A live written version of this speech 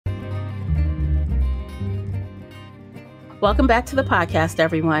Welcome back to the podcast,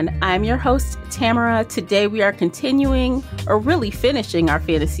 everyone. I'm your host, Tamara. Today we are continuing, or really finishing, our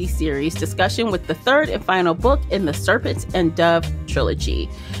fantasy series discussion with the third and final book in the Serpent and Dove trilogy.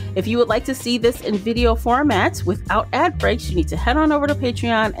 If you would like to see this in video format without ad breaks, you need to head on over to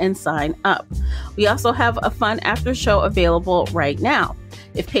Patreon and sign up. We also have a fun after show available right now.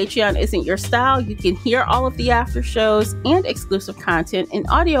 If Patreon isn't your style, you can hear all of the after shows and exclusive content in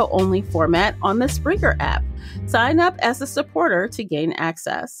audio-only format on the Spreaker app. Sign up as a supporter to gain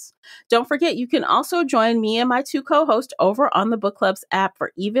access. Don't forget, you can also join me and my two co-hosts over on the Book Club's app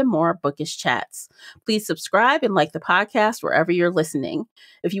for even more bookish chats. Please subscribe and like the podcast wherever you're listening.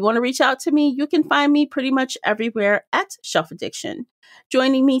 If you want to reach out to me, you can find me pretty much everywhere at Shelf Addiction.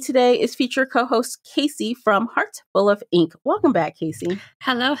 Joining me today is feature co-host Casey from Heart Full of Ink. Welcome back, Casey.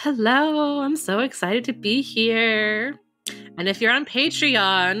 Hello. I'm so excited to be here. And if you're on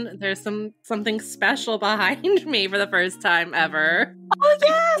Patreon, there's something special behind me for the first time ever. Oh,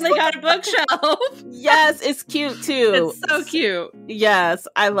 yes! They got a bookshelf. Yes, it's cute, too. It's so cute. Yes,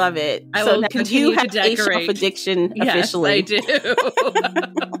 I love it. I will continue to decorate. A Shelf Addiction officially. Yes, I do.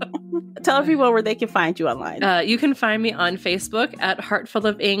 Tell everyone where they can find you online. You can find me on Facebook at Heartful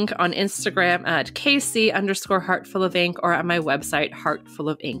of Ink, on Instagram at Casey_Heartful of Ink, or at my website,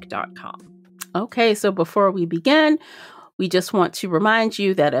 heartfulofink.com. Okay, so before we begin, we just want to remind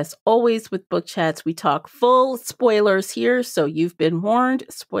you that, as always with Book Chats, we talk full spoilers here, so you've been warned.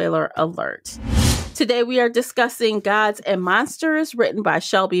 Spoiler alert. Today we are discussing Gods and Monsters, written by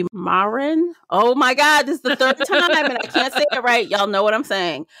Shelby Mahurin. Oh my God, this is the third time and I can't say it right. Y'all know what I'm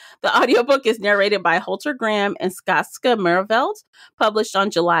saying. The audiobook is narrated by Holter Graham and Skaska Merveld, published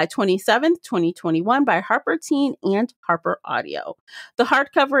on July 27th, 2021 by Harper Teen and Harper Audio. The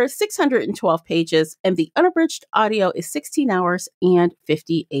hardcover is 612 pages and the unabridged audio is 16 hours and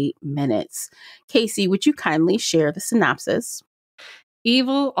 58 minutes. Casey, would you kindly share the synopsis?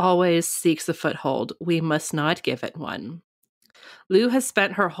 Evil always seeks a foothold. We must not give it one. Lou has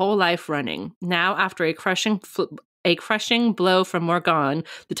spent her whole life running. Now, after a crushing blow from Morgan,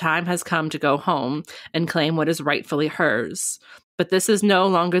 the time has come to go home and claim what is rightfully hers. But this is no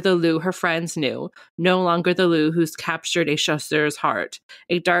longer the Lou her friends knew, no longer the Lou who's captured a chasseur's heart.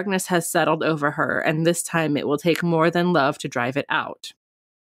 A darkness has settled over her, and this time it will take more than love to drive it out.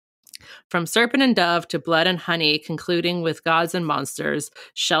 From Serpent and Dove to Blood and Honey, concluding with Gods and Monsters,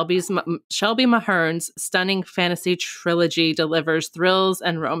 Shelby Mahurin's stunning fantasy trilogy delivers thrills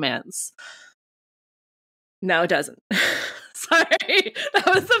and romance. No, it doesn't. Sorry, that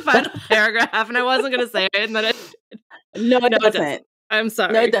was the final paragraph, and I wasn't going to say it, and then No, it doesn't. I'm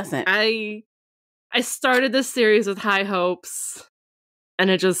sorry. No, it doesn't. I started this series with high hopes,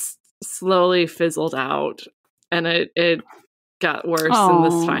 and it just slowly fizzled out, and it got worse in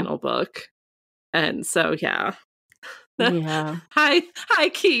this final book. And so yeah. High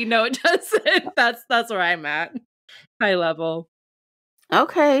key. No, it doesn't. That's where I'm at. High level.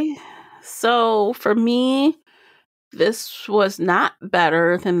 Okay. So for me, this was not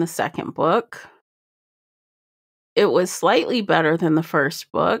better than the second book. It was slightly better than the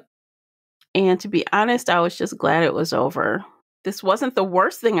first book. And to be honest, I was just glad it was over. This wasn't the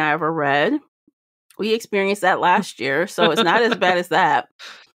worst thing I ever read. We experienced that last year, so it's not as bad as that.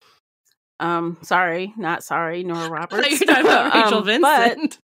 Not sorry, Nora Roberts. You're talking about Rachel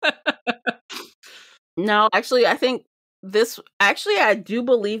Vincent. No, actually, I think I do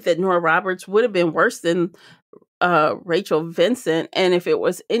believe that Nora Roberts would have been worse than Rachel Vincent, and if it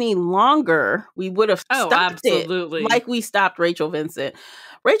was any longer, we would have stopped it like we stopped Rachel Vincent.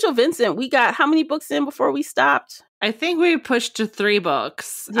 Rachel Vincent, we got how many books in before we stopped? I think we pushed to 3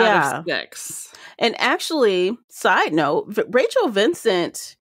 books out of 6. And actually, side note, Rachel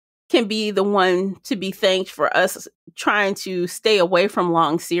Vincent can be the one to be thanked for us trying to stay away from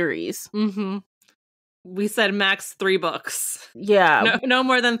long series. Mm-hmm. We said max 3 books. Yeah. No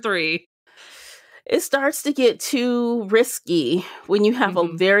more than 3. It starts to get too risky when you have a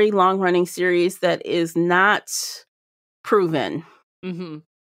very long-running series that is not proven. Mm-hmm.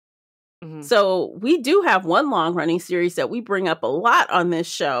 Mm-hmm. So we do have one long-running series that we bring up a lot on this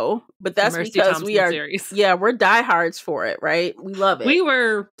show, but that's because we're diehards for it, right? We love it. We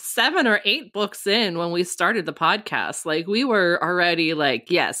were 7 or 8 books in when we started the podcast. Like, we were already like,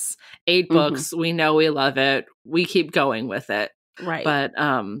 yes, 8 books. We know we love it. We keep going with it. Right. But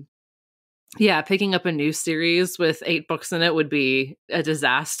yeah, picking up a new series with 8 books in it would be a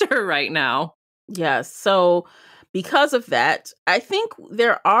disaster right now. Yes. So because of that, I think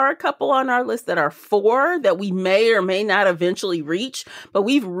there are a couple on our list that are 4 that we may or may not eventually reach, but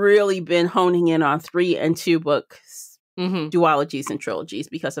we've really been honing in on 3 and 2 books, duologies and trilogies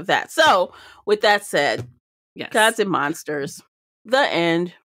because of that. So with that said, Yes. Gods and Monsters. The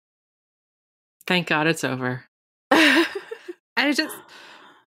end. Thank God it's over.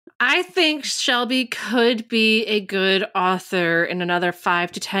 I think Shelby could be a good author in another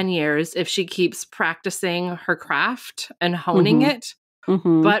 5 to 10 years if she keeps practicing her craft and honing it.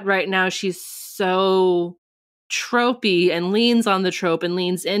 But right now she's so tropey and leans on the trope and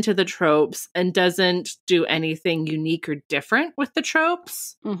leans into the tropes and doesn't do anything unique or different with the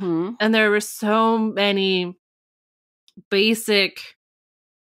tropes. And there were so many basic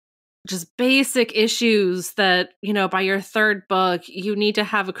issues that, you know, by your third book, you need to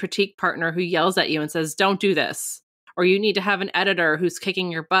have a critique partner who yells at you and says, don't do this. Or you need to have an editor who's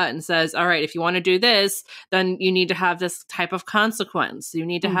kicking your butt and says, all right, if you want to do this, then you need to have this type of consequence. You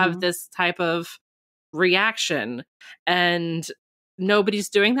need to have this type of reaction. And nobody's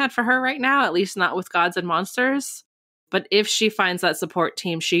doing that for her right now, at least not with Gods and Monsters. But if she finds that support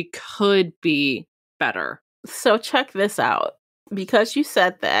team, she could be better. So check this out. Because you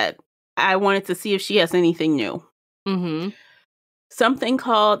said that, I wanted to see if she has anything new. Something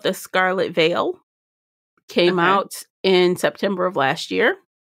called The Scarlet Veil came out in September of last year.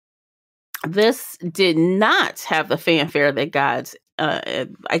 This did not have the fanfare that Gods, I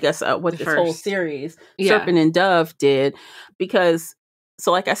guess, with this whole series, Serpent and Dove did. Because,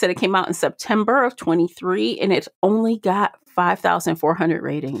 so like I said, it came out in September of 23, and it only got 5,400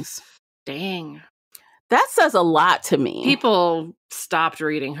 ratings. Dang. That says a lot to me. People stopped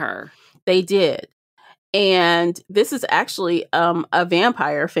reading her. They did. And this is actually a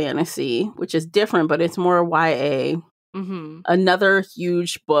vampire fantasy, which is different, but it's more YA. Another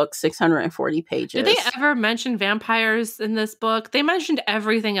huge book, 640 pages. Did they ever mention vampires in this book? They mentioned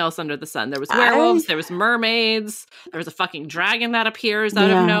everything else under the sun. There was werewolves, there was mermaids, there was a fucking dragon that appears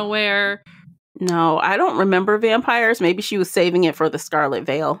out of nowhere. No, I don't remember vampires. Maybe she was saving it for The Scarlet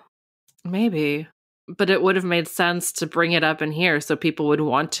Veil. Maybe. But it would have made sense to bring it up in here so people would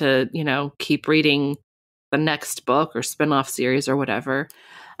want to, you know, keep reading the next book or spin-off series or whatever.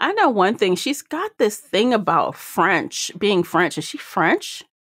 I know one thing. She's got this thing about French, being French. Is she French?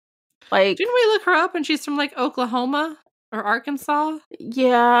 Like, didn't we look her up and she's from like Oklahoma or Arkansas?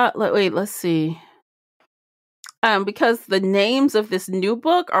 Yeah. Wait, let's see. Because the names of this new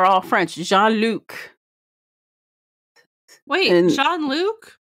book are all French. Jean-Luc. Wait,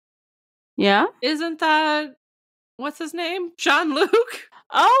 Jean-Luc? Yeah? Isn't that, what's his name? Jean-Luc?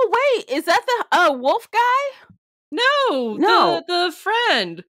 Oh, wait, is that the wolf guy? No. The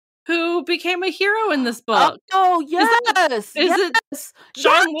friend who became a hero in this book. Oh, yes. Is it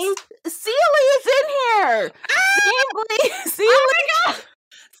Jean-Luc? Seeley is in here. Seeley. Oh my God.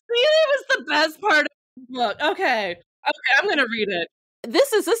 Seeley was the best part of the book. Okay, I'm going to read it.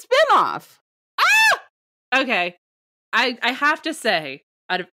 This is a spinoff. Okay. I have to say,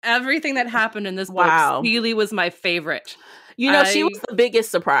 out of everything that happened in this book, Seeley was my favorite. You know, she was the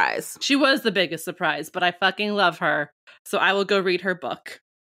biggest surprise. She was the biggest surprise, but I fucking love her. So I will go read her book.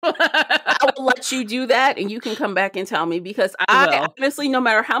 I will let you do that, and you can come back and tell me, because I honestly, no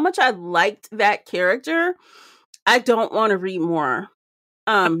matter how much I liked that character, I don't want to read more.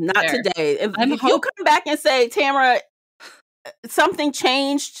 Not today. If you come back and say, Tamara, something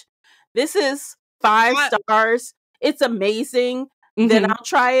changed, this is 5 stars, it's amazing, then I'll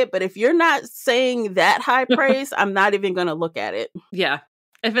try it. But if you're not saying that high praise, I'm not even going to look at it. Yeah.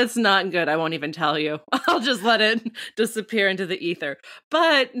 If it's not good, I won't even tell you. I'll just let it disappear into the ether.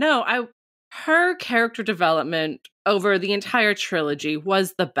 But no, her character development over the entire trilogy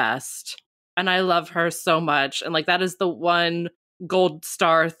was the best. And I love her so much. And like, that is the one gold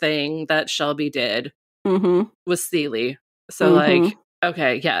star thing that Shelby did with Seeley. So like,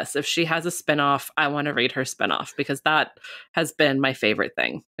 okay, yes, if she has a spinoff, I want to read her spinoff, because that has been my favorite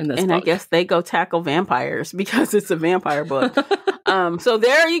thing in this book. And I guess they go tackle vampires because it's a vampire book. So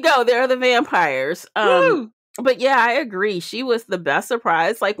there you go. There are the vampires. But yeah, I agree. She was the best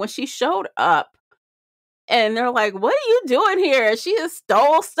surprise. Like when she showed up and they're like, what are you doing here? She just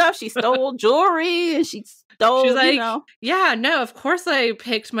stole stuff. She stole jewelry and she stole, she's like, you know. Yeah, no, of course I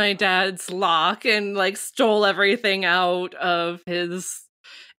picked my dad's lock and like stole everything out of his.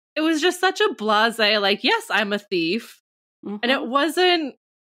 It was just such a blasé, like, yes, I'm a thief. And it wasn't.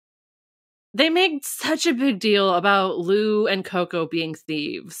 They made such a big deal about Lou and Coco being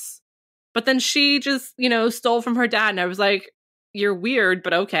thieves. But then she just, you know, stole from her dad. And I was like, you're weird,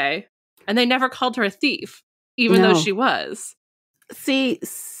 but okay. And they never called her a thief, even though she was. See,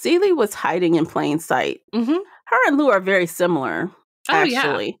 Seeley was hiding in plain sight. Her and Lou are very similar,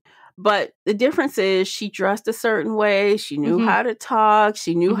 actually. Yeah. But the difference is she dressed a certain way. She knew how to talk.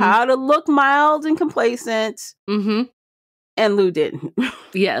 She knew how to look mild and complacent. And Lou didn't.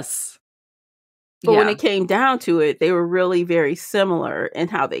 Yes. But when it came down to it, they were really very similar in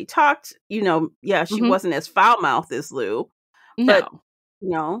how they talked. You know, yeah, she wasn't as foul-mouthed as Lou. But, you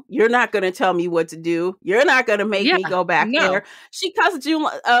know, you're not going to tell me what to do. You're not going to make me go back there. She cussed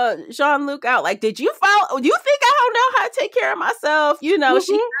Jean-Luc out. Like, did you follow? Do you think I don't know how to take care of myself? You know,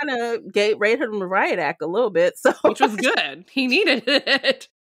 she kind of rated him the riot act a little bit. So, which was good. He needed it.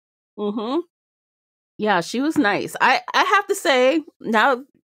 Yeah, she was nice. I have to say, now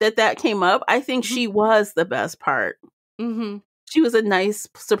that came up, I think she was the best part. She was a nice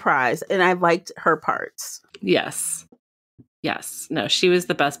surprise, and I liked her parts. Yes. No, she was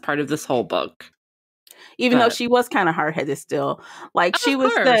the best part of this whole book. Even though she was kind of hard-headed still. Like, she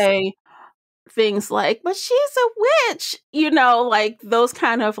would say things like, but she's a witch. You know, like, those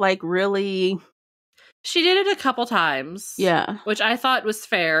kind of, like, really... She did it a couple times. Yeah. Which I thought was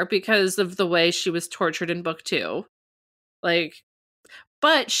fair because of the way she was tortured in book 2. Like...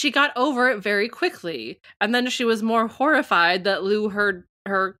 But she got over it very quickly. And then she was more horrified that Lou heard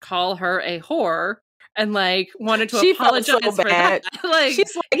her call her a whore and, like, wanted to apologize for that. Like,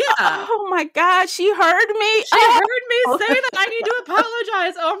 she's like, oh my God, she heard me. She heard me say that. I need to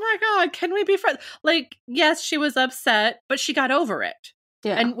apologize. Oh my God, can we be friends? Like, yes, she was upset, but she got over it.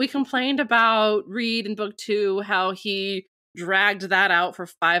 Yeah. And we complained about Reed in book 2, how he dragged that out for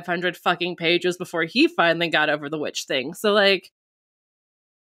 500 fucking pages before he finally got over the witch thing. So, like,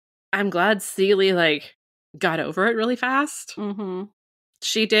 I'm glad Seeley, like, got over it really fast.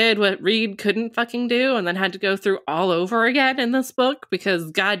 She did what Reed couldn't fucking do and then had to go through all over again in this book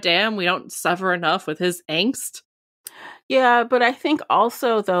because, goddamn, we don't suffer enough with his angst. Yeah, but I think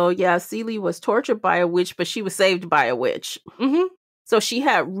also, though, yeah, Seeley was tortured by a witch, but she was saved by a witch. So she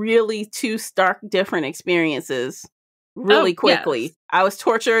had really two stark different experiences really quickly. Yes. I was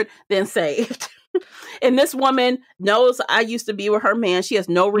tortured, then saved. And this woman knows I used to be with her man. She has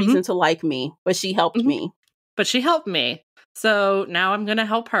no reason to like me, but she helped me. But she helped me. So now I'm going to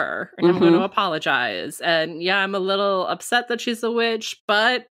help her and I'm going to apologize. And yeah, I'm a little upset that she's a witch,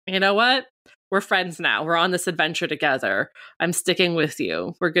 but you know what? We're friends now. We're on this adventure together. I'm sticking with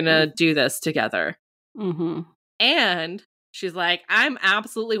you. We're going to do this together. And she's like, I'm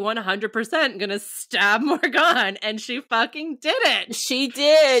absolutely 100% going to stab Morgan. And she fucking did it. She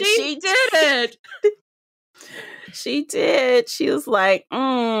did. She did it. She did. She was like,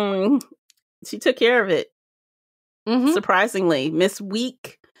 she took care of it. Surprisingly. Miss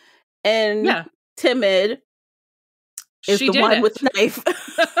Weak and timid is the one with the knife.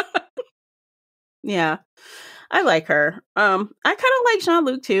 Yeah. I like her. I kind of like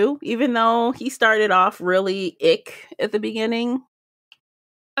Jean-Luc too, even though he started off really ick at the beginning.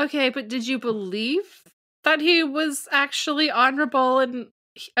 Okay, but did you believe that he was actually honorable and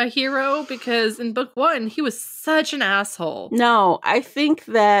a hero? Because in book 1, he was such an asshole. No, I think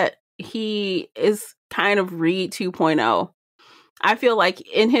that he is kind of Reed 2.0. I feel like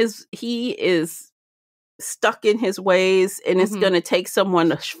he is stuck in his ways and it's going to take someone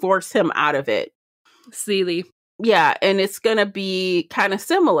to force him out of it. Seeley. Yeah, and it's going to be kind of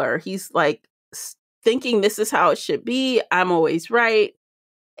similar. He's like thinking this is how it should be. I'm always right.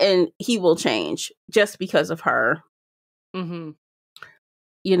 And he will change just because of her.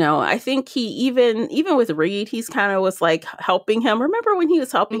 You know, I think he even with Reed, he's kind of was like helping him. Remember when he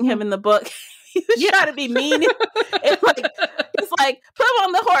was helping him in the book? He was trying to be mean. And like, he's like, put him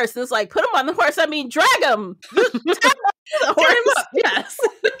on the horse. And it's like, put him on the horse. I mean, drag him. Drag him up. Yes.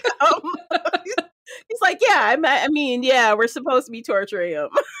 He's like, yeah, I mean, yeah, we're supposed to be torturing him.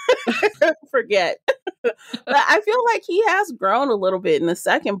 Forget. But I feel like he has grown a little bit in the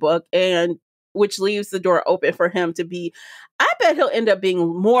second book, and which leaves the door open for him to be, I bet he'll end up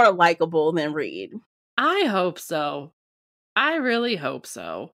being more likable than Reed. I hope so. I really hope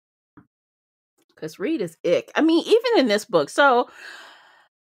so. Because Reed is ick. I mean, even in this book. So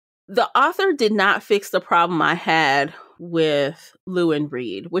the author did not fix the problem I had with Lou and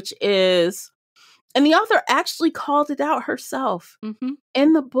Reed, which is, and the author actually called it out herself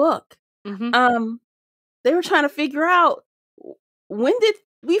in the book. They were trying to figure out, when did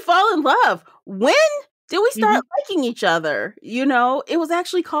we fall in love? When did we start liking each other? You know, it was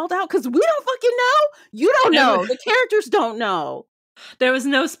actually called out because we don't fucking know. You don't know. The characters don't know. There was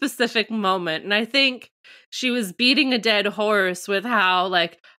no specific moment. And I think she was beating a dead horse with how,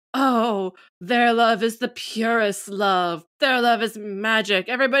 like, oh, their love is the purest love. Their love is magic.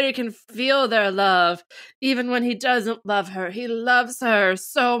 Everybody can feel their love. Even when he doesn't love her, he loves her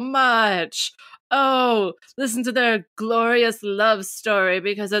so much. Oh, listen to their glorious love story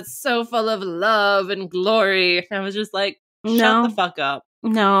because it's so full of love and glory. And I was just like, shut the fuck up.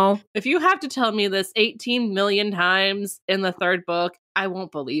 No. If you have to tell me this 18 million times in the third book, I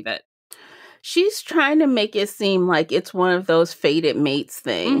won't believe it. She's trying to make it seem like it's one of those fated mates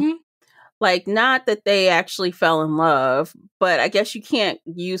thing. Mm-hmm. Like, not that they actually fell in love, but I guess you can't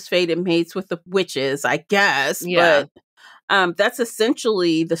use fated mates with the witches, I guess. Yeah. But that's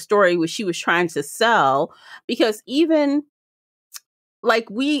essentially the story which she was trying to sell. Because even like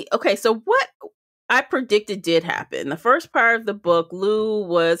so what I predicted did happen. The first part of the book, Lou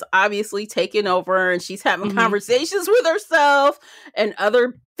was obviously taken over and she's having conversations with herself and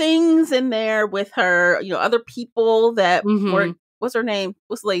other things in there with her, other people that were, what's her name?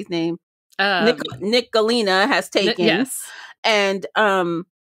 What's the lady's name? Nick Galena has taken. Yes. And so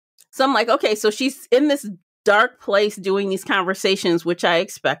I'm like, okay, so she's in this dark place doing these conversations, which I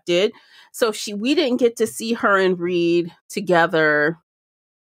expected. So we didn't get to see her and Reed together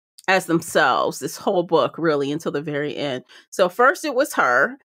as themselves this whole book, really, until the very end. So first it was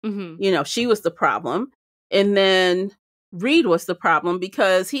her, she was the problem. And then Reed was the problem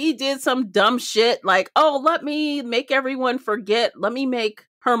because he did some dumb shit like, oh, let me make everyone forget. Let me make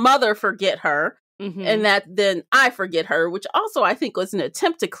her mother forget her. And that then I forget her, which also I think was an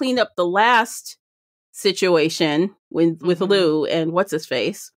attempt to clean up the last situation with Lou and what's his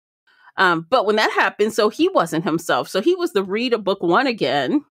face. But when that happened, so he wasn't himself. So he was the Reed of book 1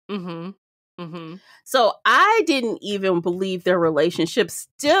 again. So I didn't even believe their relationship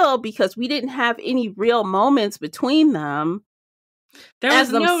still because we didn't have any real moments between them. There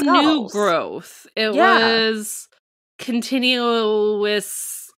was no new growth. It was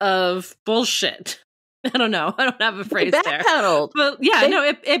continuous of bullshit. I don't know. I don't have a phrase there. Backpedaled. But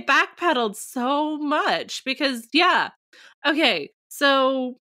it backpedaled so much because, okay,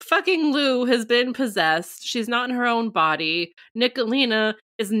 so fucking Lou has been possessed. She's not in her own body. Nicolina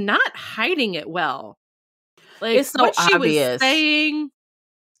is not hiding it well. Like, it's so what she obvious. was saying,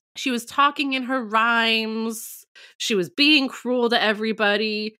 she was talking in her rhymes. She was being cruel to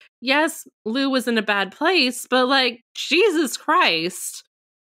everybody. Yes, Lou was in a bad place, but like, Jesus Christ.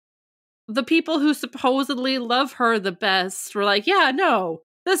 The people who supposedly love her the best were like, yeah, no,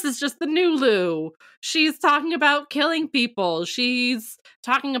 this is just the new Lou. She's talking about killing people. She's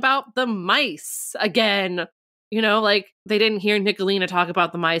talking about the mice again. Like, they didn't hear Nicolina talk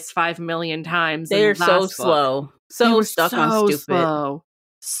about the mice 5 million times. They're so slow. So stuck on stupid. Slow.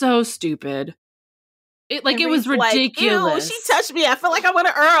 So stupid. It was ridiculous. Like, ew, she touched me. I feel like I want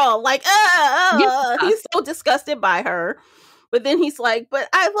to Earl. Like, He's so disgusted by her. But then he's like, but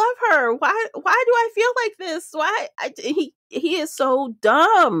I love her. Why do I feel like this? Why? He is so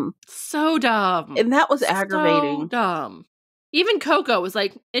dumb. So dumb. And that was aggravating. So dumb. Even Coco was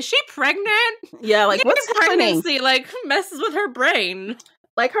like, is she pregnant? Yeah, like, what's happening? Pregnancy, like, messes with her brain.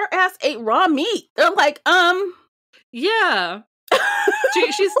 Like, her ass ate raw meat. They're like, Yeah.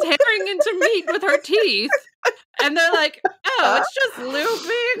 She's tearing into meat with her teeth. And they're like, oh, it's just Lou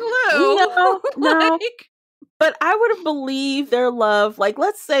being Lou. No. But I would have believed their love. Like,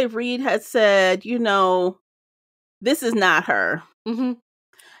 let's say Reed had said, this is not her.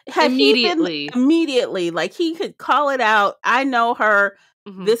 Immediately, like, he could call it out. I know her.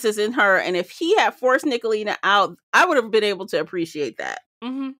 This isn't her. And if he had forced Nicolina out, I would have been able to appreciate that.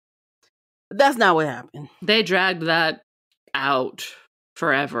 But that's not what happened. They dragged that out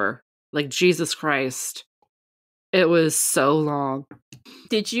forever. Like, Jesus Christ. It was so long.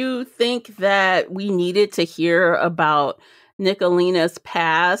 Did you think that we needed to hear about Nicolina's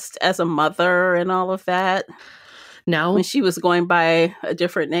past as a mother and all of that? No. When she was going by a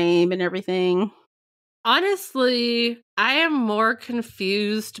different name and everything? Honestly, I am more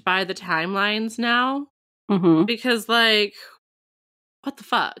confused by the timelines now. Because, like, what the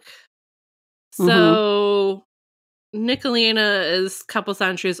fuck? So, Nicolina is a couple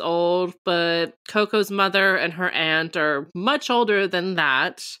centuries old, but Coco's mother and her aunt are much older than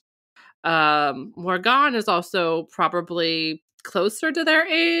that. Morgan is also probably closer to their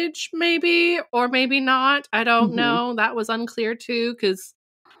age, maybe, or maybe not. I don't know. That was unclear too, because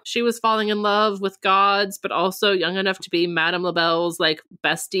she was falling in love with gods, but also young enough to be Madame Labelle's like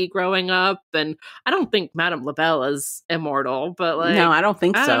bestie growing up. And I don't think Madame Labelle is immortal, but like, no, I don't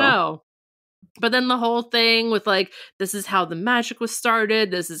think so. I don't know. But then the whole thing with like, this is how the magic was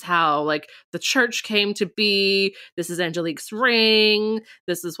started. This is how like the church came to be. This is Angelique's ring.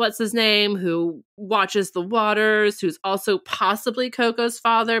 This is what's his name, who watches the waters, who's also possibly Coco's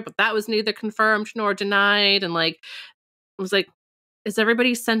father, but that was neither confirmed nor denied. And like, I was like, is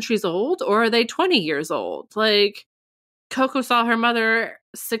everybody centuries old or are they 20 years old? Like, Coco saw her mother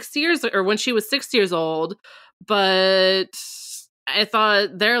 6 years or when she was 6 years old, but I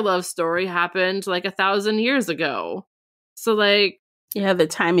thought their love story happened like 1,000 years ago. So like, yeah, the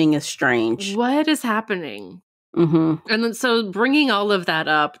timing is strange. What is happening? Mm-hmm. And then so bringing all of that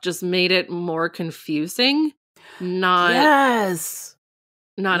up just made it more confusing, not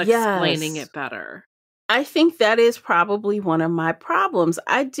explaining it better. I think that is probably one of my problems.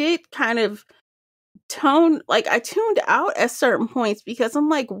 I did kind of I tuned out at certain points because I'm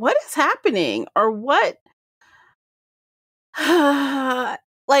like, what is happening? Or what?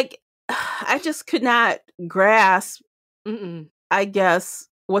 Like, I just could not grasp, I guess,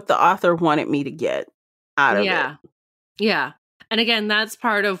 what the author wanted me to get out of it. Yeah. And again, that's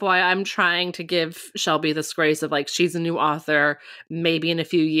part of why I'm trying to give Shelby this grace of like, she's a new author. Maybe in a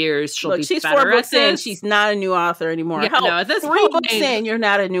few years she'll be she's better 4 books at this. in. She's not a new author anymore. Yeah, Hell, no, at this 3 point, books in, you're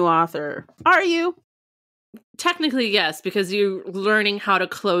not a new author. Are you? Technically, yes, because you're learning how to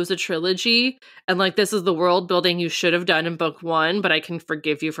close a trilogy. And like, this is the world building you should have done in book 1, but I can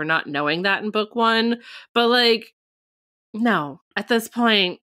forgive you for not knowing that in book 1. But like, no, at this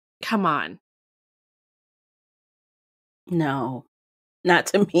point, come on. No, not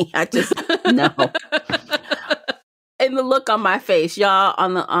to me. I just, no. And the look on my face, y'all,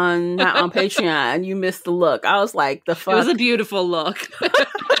 not on Patreon, you missed the look. I was like, the fuck? It was a beautiful look.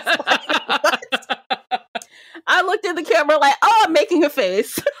 I looked at the camera like, oh, I'm making a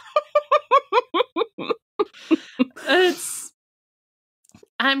face.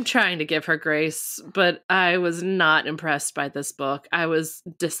 I'm trying to give her grace, but I was not impressed by this book. I was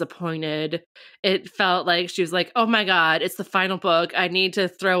disappointed. It felt like she was like, oh my God, it's the final book. I need to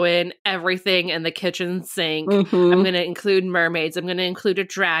throw in everything in the kitchen sink. Mm-hmm. I'm going to include mermaids. I'm going to include a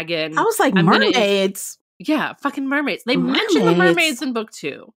dragon. I was like, mermaids? Yeah, fucking mermaids. They mentioned the mermaids in book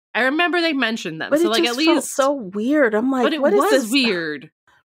 2. I remember they mentioned them. But so it like, just at least felt so weird. I'm like, what is this? Weird.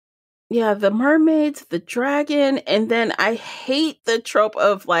 Yeah, the mermaids, the dragon, and then I hate the trope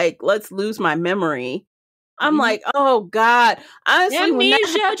of like, let's lose my memory. I'm like, oh God. Honestly, when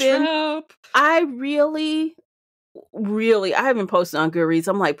that happened, trope. I really, I haven't posted on Goodreads.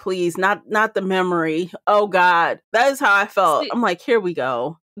 I'm like, please, not the memory. Oh God. That is how I felt. I'm like, here we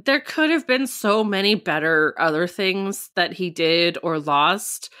go. There could have been so many better other things that he did or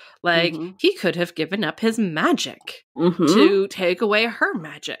lost. Like, he could have given up his magic to take away her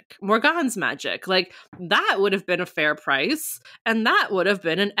magic, Morgane's magic. Like, that would have been a fair price. And that would have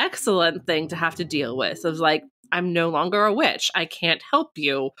been an excellent thing to have to deal with. Of like, I'm no longer a witch. I can't help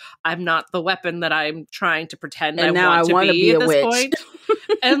you. I'm not the weapon that I'm trying to pretend and I want to be at this witch. point.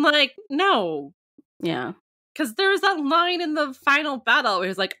 And like, no. Yeah. Because there was that line in the final battle where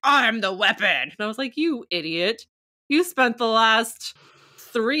he's like, I'm the weapon. And I was like, you idiot. You spent the last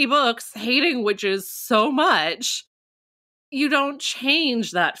 3 books hating witches so much. You don't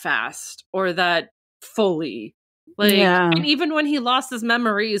change that fast or that fully. Like, and even when he lost his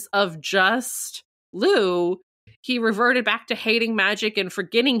memories of just Lou, he reverted back to hating magic and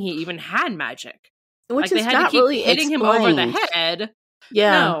forgetting he even had magic. Which like, is they had not to keep really hitting explained. him over the head.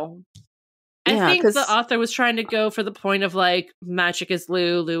 Yeah. No. I think the author was trying to go for the point of like, magic is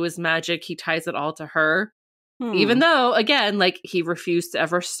Lou is magic. He ties it all to her. Even though, again, like, he refused to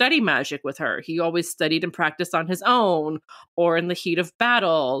ever study magic with her. He always studied and practiced on his own or in the heat of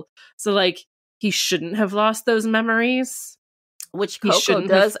battle. So, like, he shouldn't have lost those memories. Which Coco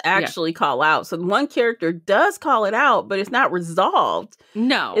does actually call out. So one character does call it out, but it's not resolved.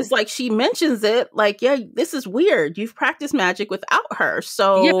 No. It's like she mentions it like, yeah, this is weird. You've practiced magic without her.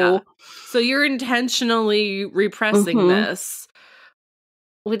 So, so you're intentionally repressing this.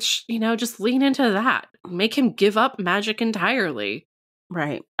 Which, just lean into that. Make him give up magic entirely.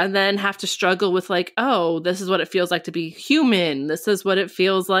 Right. And then have to struggle with like, oh, this is what it feels like to be human. This is what it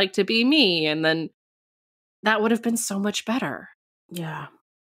feels like to be me. And then that would have been so much better. Yeah.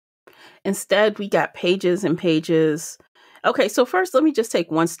 Instead, we got pages and pages. Okay, so first, let me just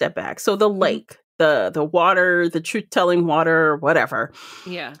take one step back. So the lake, the water, the truth-telling water, whatever.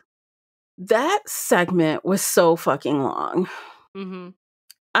 Yeah. That segment was so fucking long.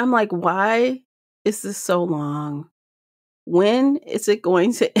 I'm like, why is this so long? When is it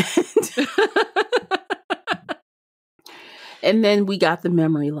going to end? And then we got the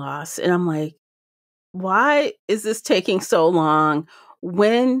memory loss. And I'm like, why is this taking so long?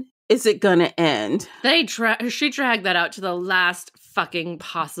 When is it going to end? She dragged that out to the last fucking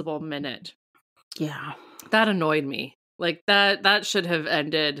possible minute. Yeah. That annoyed me. Like, that should have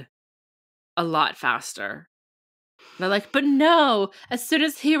ended a lot faster. They're like, but no, as soon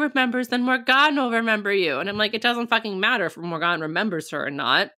as he remembers, then Morgane will remember you. And I'm like, it doesn't fucking matter if Morgane remembers her or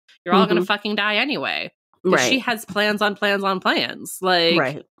not. You're all going to fucking die anyway. Right. She has plans on plans on plans. Like,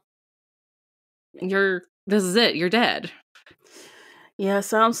 right. This is it. You're dead. Yeah,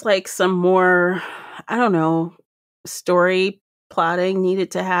 sounds like some more, I don't know, story plotting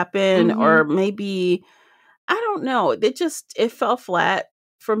needed to happen. Or maybe, I don't know. It fell flat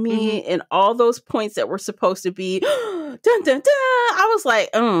for me Mm-hmm. in all those points that were supposed to be dun dun dun. I was like,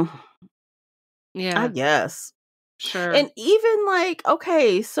 I Yeah, guess. sure. And even like,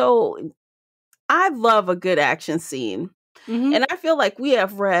 okay, so I love a good action scene. Mm-hmm. And I feel like we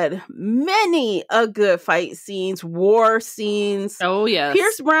have read many a good fight scenes, war scenes. Oh, yes.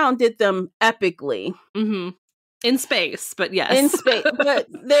 Pierce Brown did them epically Mm-hmm. In space, but in yes. space, but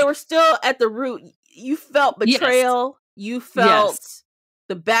they were still at the root. You felt Yes. betrayal. You felt Yes.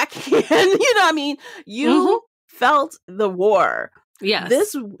 the backhand. You know what I mean? Mm-hmm. You felt the war. Yes.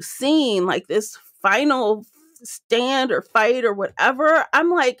 This scene, like this final stand or fight or whatever,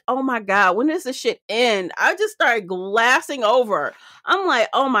 I'm like, oh my God, when does this shit end? I just started glassing over. I'm like,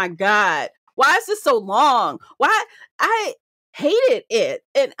 oh my God, why is this so long? Why? I hated it.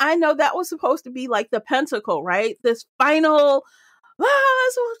 And I know that was supposed to be like the pentacle, right? This final,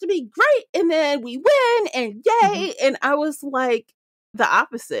 it's supposed to be great. And then we win and yay. And I was like the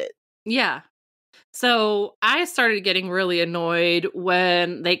opposite. Yeah. So I started getting really annoyed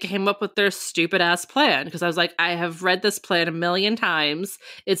when they came up with their stupid ass plan because I was like, I have read this plan a million times.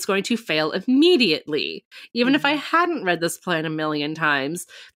 It's going to fail immediately. Even if I hadn't read this plan a million times,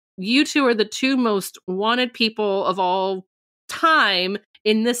 you two are the two most wanted people of all time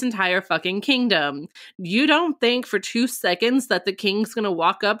in this entire fucking kingdom. You don't think for 2 seconds that the king's going to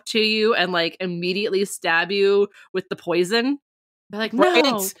walk up to you and like immediately stab you with the poison? They're like, no,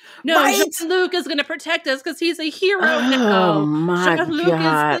 Right. Jean-Luc is going to protect us because he's a hero Oh now. my Jean-Luc is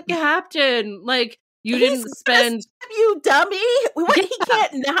God. the captain. Like, you He's didn't gonna spend... stab you, dummy. He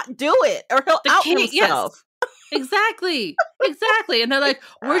can't not do it or he'll out himself. Yes, exactly. And they're like,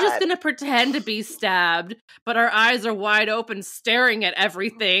 we're just going to pretend to be stabbed, but our eyes are wide open staring at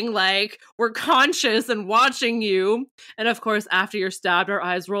everything. Like, we're conscious and watching you. And of course, after you're stabbed, our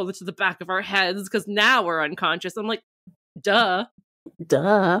eyes roll into the back of our heads because now we're unconscious. I'm like, duh.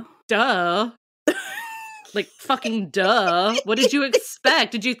 Like, fucking duh. What did you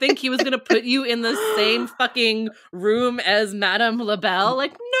expect? Did you think he was going to put you in the same fucking room as Madame LaBelle?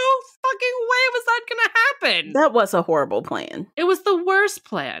 Like, no fucking way was that going to happen. That was a horrible plan. It was the worst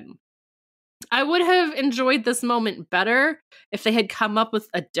plan. I would have enjoyed this moment better if they had come up with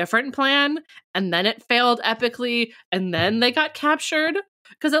a different plan and then it failed epically and then they got captured.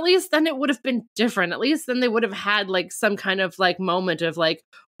 Because at least then it would have been different. At least then they would have had like some kind of like moment of like,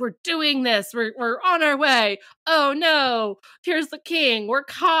 we're doing this. We're on our way. Oh no, here's the king. We're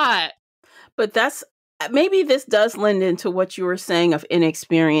caught. But maybe this does lend into what you were saying of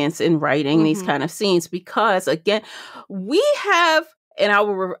inexperience in writing these kind of scenes. Because again, we have, and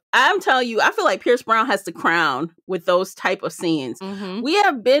I'm telling you, I feel like Pierce Brown has the crown with those type of scenes. We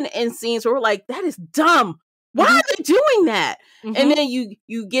have been in scenes where we're like, that is dumb. Why are they doing that? And then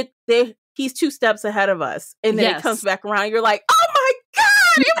you get there, he's 2 steps ahead of us. And then it comes back around. You're like, oh my God,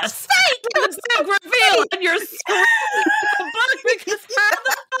 it was fake. It was big reveal. And you're screaming the book because how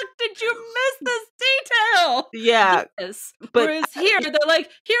the fuck did you miss this detail? Yeah. Yes. But whereas here, they're like,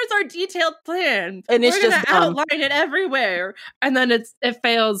 here's our detailed plan. And it's we're going just to outline it everywhere. And then it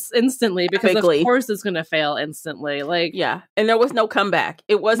fails instantly because of course it's going to fail instantly. Like, yeah. And there was no comeback.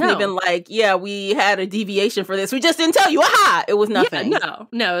 It wasn't even like, yeah, we had a deviation for this. We just didn't tell you. Aha! It was nothing. Yeah,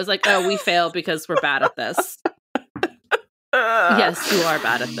 no. It was like, oh, we failed because we're bad at this. Yes, you are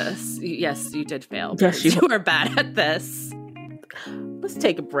bad at this. Yes, you did fail. Yes, you are bad at this. Let's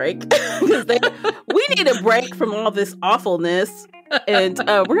take a break. We need a break from all this awfulness. And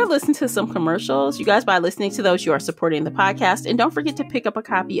we're going to listen to some commercials. You guys, by listening to those, you are supporting the podcast. And don't forget to pick up a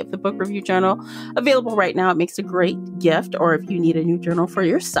copy of the book review journal available right now. It makes a great gift, or if you need a new journal for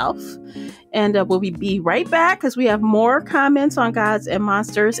yourself. And we'll be right back because we have more comments on Gods and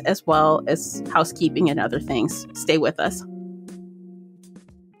Monsters as well as housekeeping and other things. Stay with us.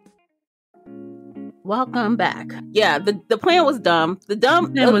 Welcome back. Yeah, the plan was dumb. The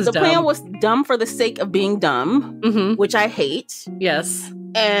plan was dumb for the sake of being dumb, which I hate. Yes.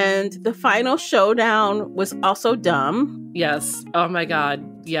 And the final showdown was also dumb. Yes. Oh my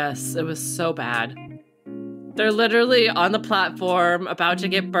God. Yes. It was so bad. They're literally on the platform about to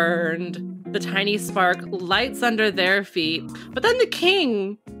get burned. The tiny spark lights under their feet. But then the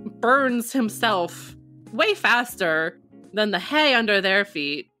king burns himself way faster than the hay under their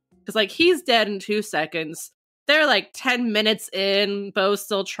feet. Because, like, he's dead in 2 seconds. They're, like, 10 minutes in, both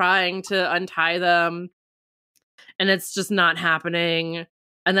still trying to untie them. And it's just not happening.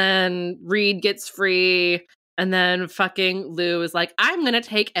 And then Reed gets free. And then fucking Lou is like, I'm going to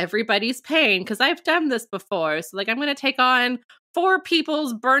take everybody's pain. Because I've done this before. So, like, I'm going to take on 4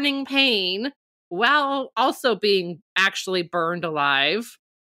 people's burning pain while also being actually burned alive.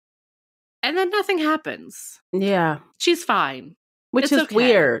 And then nothing happens. Yeah. She's fine. Which is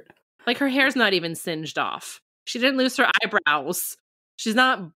weird. Like, her hair's not even singed off. She didn't lose her eyebrows. She's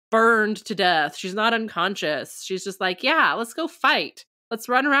not burned to death. She's not unconscious. She's just like, yeah, let's go fight. Let's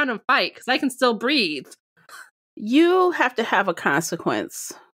run around and fight because I can still breathe. You have to have a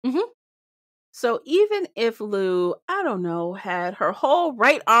consequence. Mm-hmm. So even if Lou, I don't know, had her whole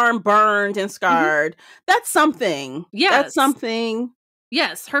right arm burned and scarred, that's something. Yes. That's something.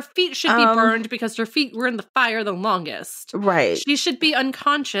 Yes, her feet should be burned because her feet were in the fire the longest. Right. She should be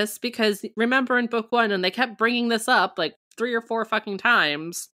unconscious because, remember in book 1, and they kept bringing this up like 3 or 4 fucking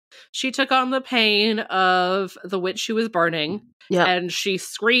times, she took on the pain of the witch she was burning. Yeah. And she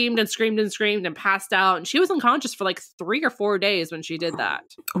screamed and screamed and screamed and passed out. And she was unconscious for like 3 or 4 days when she did that.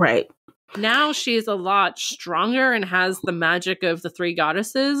 Right. Now she's a lot stronger and has the magic of the 3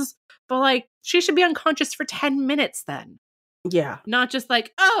 goddesses. But like, she should be unconscious for 10 minutes then. Yeah. Not just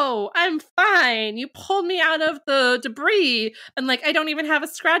like, oh, I'm fine. You pulled me out of the debris. And like, I don't even have a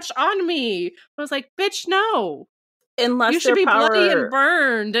scratch on me. I was like, bitch, no. Unless you should be bloody and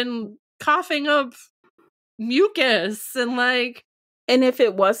burned and coughing up mucus and like. And if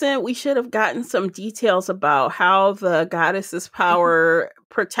it wasn't, we should have gotten some details about how the goddess's power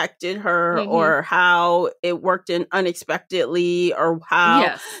protected her, or how it worked in unexpectedly, or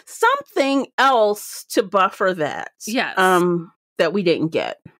how something else to buffer that. Yes. That we didn't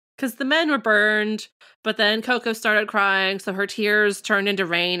get. Because the men were burned, but then Coco started crying, so her tears turned into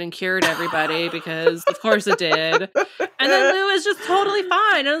rain and cured everybody, because of course it did. And then Lou is just totally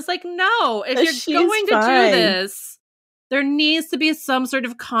fine. And it's like, no, if you're going to do this, there needs to be some sort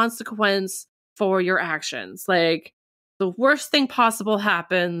of consequence for your actions. Like, the worst thing possible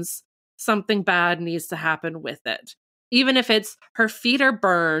happens, something bad needs to happen with it. Even if it's her feet are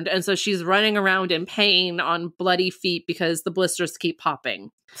burned, and so she's running around in pain on bloody feet because the blisters keep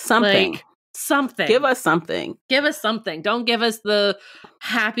popping. Something. Like, something. Give us something. Give us something. Don't give us the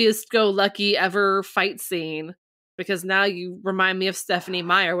happiest-go-lucky ever fight scene. Because now you remind me of Stephanie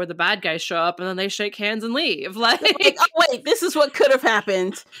Meyer, where the bad guys show up and then they shake hands and leave. Like, oh, wait, this is what could have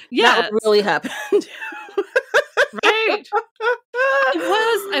happened. Yeah, that really happened. Right.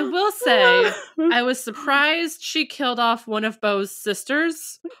 I will say, I was surprised she killed off one of Beau's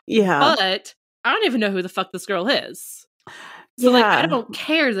sisters. Yeah. But I don't even know who the fuck this girl is. So, like, I don't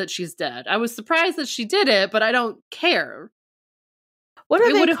care that she's dead. I was surprised that she did it, but I don't care. What do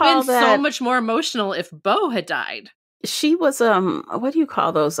they call that? It would have been so much more emotional if Beau had died. She was, what do you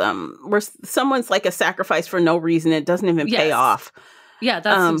call those? Where someone's like a sacrifice for no reason. It doesn't even pay off. Yeah,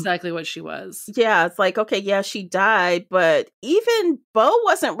 that's exactly what she was. Yeah, it's like, okay, yeah, she died, but even Beau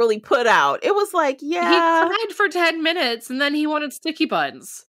wasn't really put out. It was like, yeah. He cried for 10 minutes and then he wanted sticky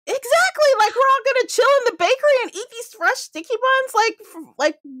buns. Exactly. Like, we're all going to chill in the bakery and eat these fresh sticky buns?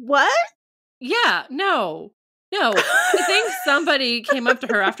 Like what? Yeah, no. I think somebody came up to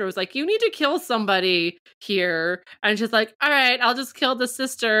her after, was like, you need to kill somebody here. And she's like, all right, I'll just kill the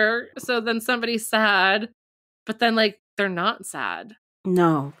sister. So then somebody's sad. But then, like, they're not sad.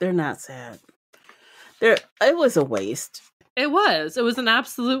 No, they're not sad. It was a waste. It was an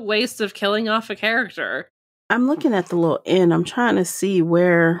absolute waste of killing off a character. I'm looking at the little end. I'm trying to see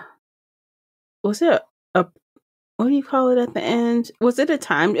where, was it what do you call it at the end? Was it a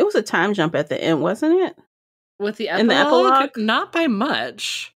time? It was a time jump at the end, wasn't it? With the epilogue? Not by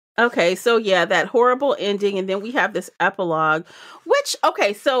much. Okay, so yeah, that horrible ending, and then we have this epilogue, which,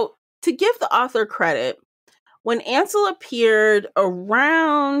 okay, so to give the author credit, when Ansel appeared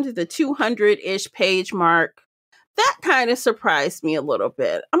around the 200-ish page mark, that kind of surprised me a little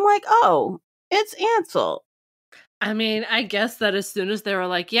bit. I'm like, oh, it's Ansel. I mean, I guess that as soon as they were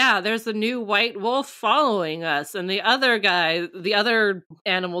like, yeah, there's a new white wolf following us, and the other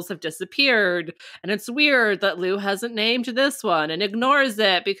animals have disappeared, and it's weird that Lou hasn't named this one and ignores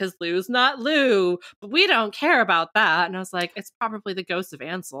it because Lou's not Lou, but we don't care about that. And I was like, it's probably the ghost of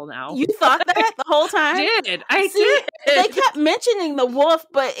Ansel now. You thought that the whole time? I did. They kept mentioning the wolf,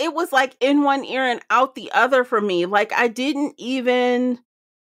 but it was like in one ear and out the other for me. Like, I didn't even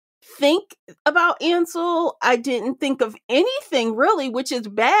think about Ansel. I didn't think of anything really, which is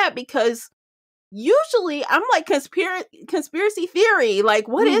bad because usually I'm like conspiracy theory. Like,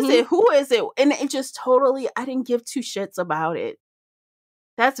 what is it? Who is it? And it just totally, I didn't give 2 shits about it.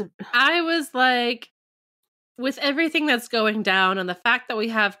 I was like, with everything that's going down and the fact that we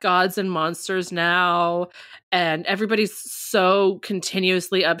have gods and monsters now and everybody's so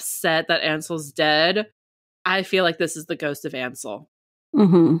continuously upset that Ansel's dead, I feel like this is the ghost of Ansel.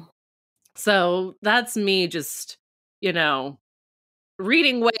 Mm-hmm. So that's me just,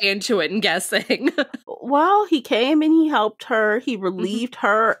 reading way into it and guessing. Well, he came and he helped her. He relieved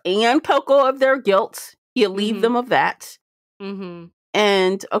her and Coco of their guilt. He relieved them of that.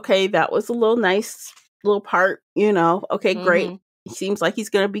 And okay, that was a little nice little part, Okay, great. He seems like he's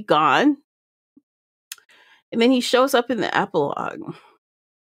going to be gone. And then he shows up in the epilogue.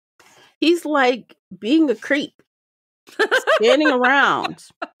 He's like being a creep, standing around.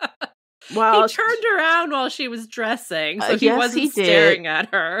 While he turned around while she was dressing, so he wasn't staring at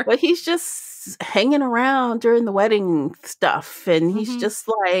her. But he's just hanging around during the wedding stuff, and he's just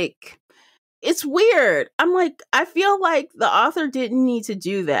like, it's weird. I'm like, I feel like the author didn't need to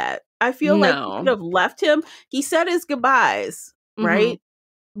do that. I feel like he could have left him. He said his goodbyes, right?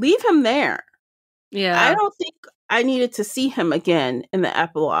 Leave him there. Yeah. I don't think I needed to see him again in the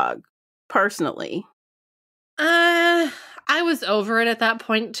epilogue, personally. I was over it at that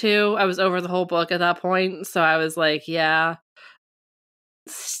point, too. I was over the whole book at that point. So I was like, yeah.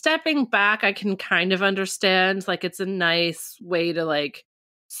 Stepping back, I can kind of understand. Like, it's a nice way to, like,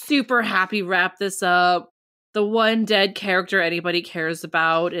 super happy wrap this up. The one dead character anybody cares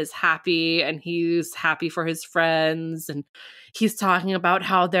about is happy, and he's happy for his friends. And he's talking about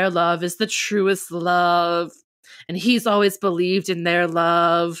how their love is the truest love. And he's always believed in their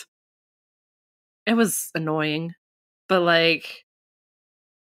love. It was annoying. But, like,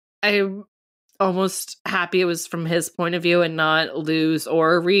 I'm almost happy it was from his point of view and not Lou's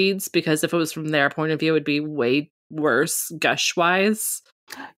or Reed's, because if it was from their point of view, it would be way worse gush-wise.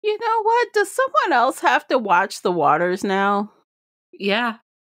 You know what? Does someone else have to watch the waters now? Yeah.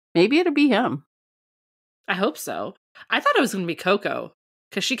 Maybe it'll be him. I hope so. I thought it was going to be Coco,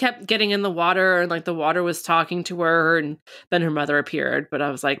 because she kept getting in the water, and, like, the water was talking to her, and then her mother appeared. But I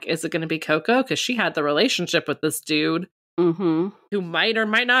was like, is it going to be Coco? Because she had the relationship with this dude who might or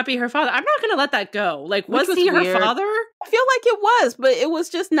might not be her father. I'm not going to let that go. Like, was he her father? I feel like it was, but it was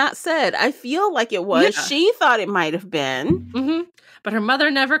just not said. I feel like it was. Yeah. She thought it might have been. But her mother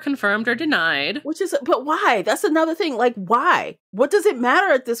never confirmed or denied. But why? That's another thing. Like, why? What does it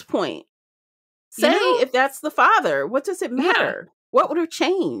matter at this point? Say if that's the father. What does it matter? Yeah. What would have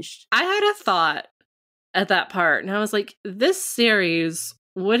changed? I had a thought at that part, and I was like, this series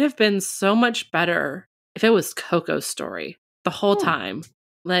would have been so much better if it was Coco's story the whole time.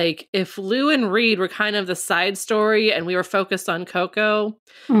 Like, if Lou and Reed were kind of the side story and we were focused on Coco,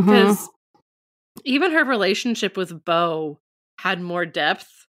 because even her relationship with Bo had more depth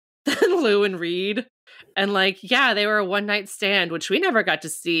than Lou and Reed. And, like, yeah, they were a one-night stand, which we never got to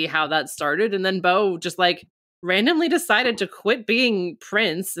see how that started. And then Bo just, like, randomly decided to quit being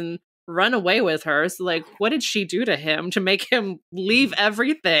Prince and run away with her. So, like, what did she do to him to make him leave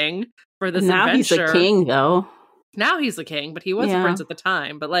everything for this adventure? Now he's a king, though. Now he's a king, but he was a prince at the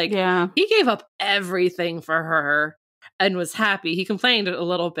time. But, like, he gave up everything for her and was happy. He complained a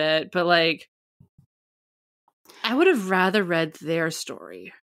little bit, but, like, I would have rather read their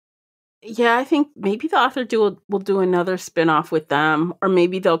story. Yeah, I think maybe the author will do another spinoff with them, or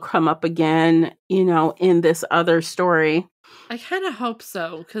maybe they'll come up again, in this other story. I kind of hope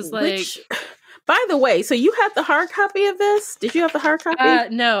so, because, like... By the way, so you have the hard copy of this? Did you have the hard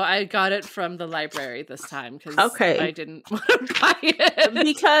copy? No, I got it from the library this time, because I didn't want to buy it.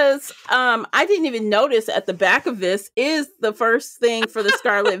 Because I didn't even notice at the back of this is the first thing for the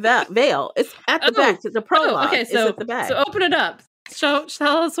Scarlet Veil. It's at the back. It's the prologue. Okay, so, it's at the back. So open it up. Tell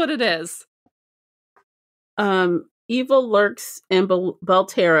us what it is. Evil lurks in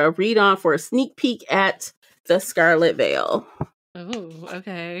Belterra. Read on for a sneak peek at the Scarlet Veil. Oh,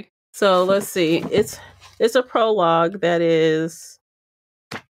 okay. So let's see. It's a prologue that is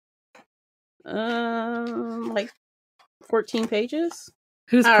like 14 pages.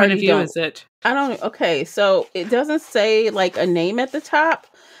 Whose point of view is it? I don't. Okay, so it doesn't say like a name at the top,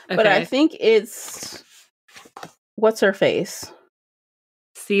 but I think it's what's her face?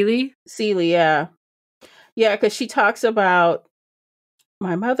 Celie, yeah, because she talks about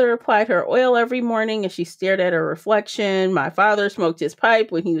my mother applied her oil every morning and she stared at her reflection. My father smoked his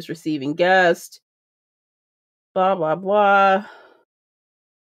pipe when he was receiving guests. Blah, blah, blah.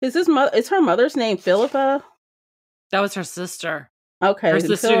 Is her mother's name Philippa? That was her sister. Okay. Her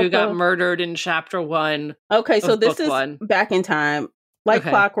sister who got murdered in chapter 1. Okay, so this is back in time. Like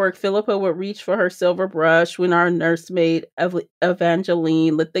clockwork, Philippa would reach for her silver brush when our nursemaid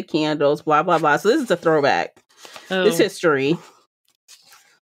Evangeline lit the candles, blah, blah, blah. So this is a throwback. Oh. This history.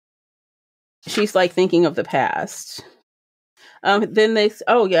 She's like thinking of the past. Then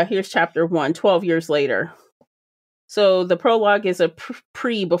here's chapter 1, 12 years later. So the prologue is a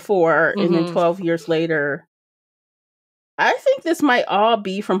before, and then 12 years later. I think this might all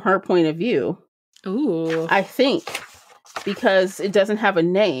be from her point of view. Ooh. I think. because it doesn't have a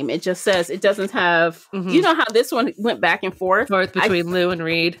name. It just says it doesn't have. You know how this one went back and forth between Lou and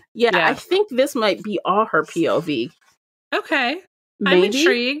Reed. Yeah, I think this might be all her POV. Okay, Maybe? I'm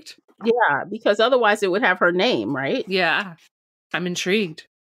intrigued. Yeah, because otherwise it would have her name, right? Yeah, I'm intrigued.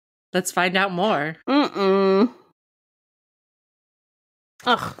 Let's find out more. Ugh,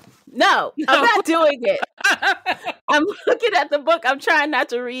 no, I'm not doing it. I'm looking at the book. I'm trying not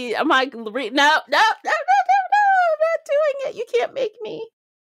to read. I'm like, no, I'm not doing it. You can't make me.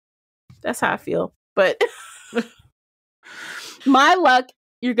 That's how I feel. But my luck,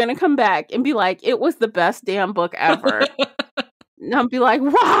 you're going to come back and be like, it was the best damn book ever. And I'll be like,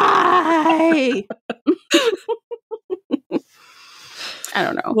 why? I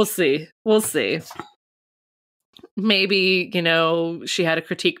don't know. We'll see. Maybe, she had a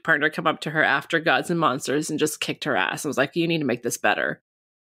critique partner come up to her after Gods and Monsters and just kicked her ass and was like, you need to make this better.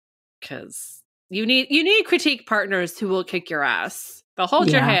 Because you need critique partners who will kick your ass. They'll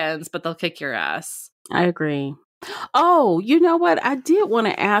hold your hands, but they'll kick your ass. I agree. Oh, you know what? I did want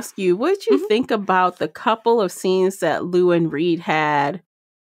to ask you, what did you think about the couple of scenes that Lou and Reed had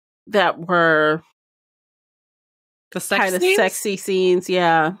that were the kind of sexy scenes?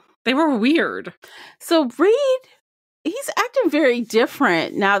 Yeah. They were weird. So Reed, he's acting very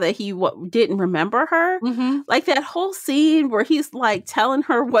different now that he didn't remember her. Like that whole scene where he's like telling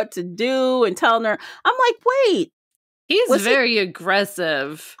her what to do and telling her, I'm like, wait. He's very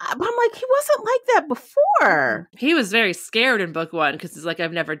aggressive. I'm like, he wasn't like that before. He was very scared in book 1 because he's like,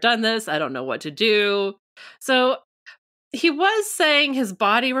 I've never done this. I don't know what to do. So he was saying his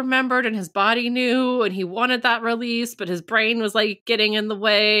body remembered and his body knew and he wanted that release, but his brain was like getting in the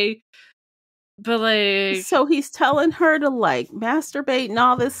way. But like, so he's telling her to like masturbate and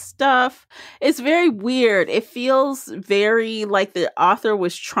all this stuff. It's very weird. It feels very like the author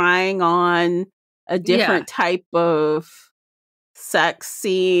was trying on a different type of sex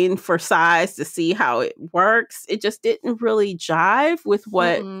scene for size to see how it works. It just didn't really jive with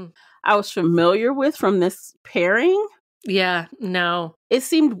what I was familiar with from this pairing. Yeah, no. It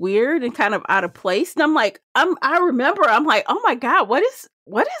seemed weird and kind of out of place. And I'm like, I remember, I'm like, oh my God, what is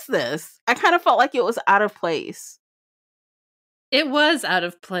this? I kind of felt like it was out of place. It was out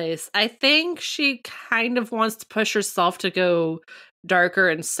of place. I think she kind of wants to push herself to go darker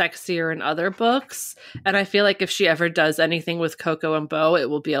and sexier in other books. And I feel like if she ever does anything with Coco and Bo, it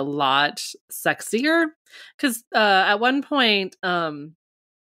will be a lot sexier. Because at one point,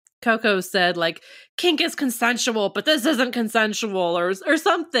 Coco said, like, kink is consensual, but this isn't consensual or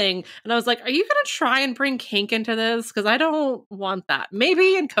something. And I was like, are you going to try and bring kink into this? Because I don't want that.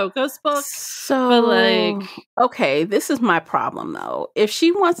 Maybe in Coco's book. So, but like, okay, this is my problem, though. If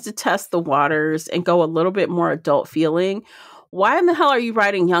she wants to test the waters and go a little bit more adult feeling, why in the hell are you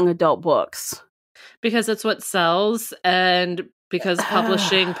writing young adult books? Because it's what sells, and because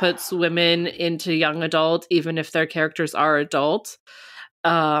publishing puts women into young adult, even if their characters are adult.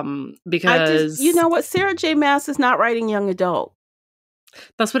 Because you know what, Sarah J. Maas is not writing young adult.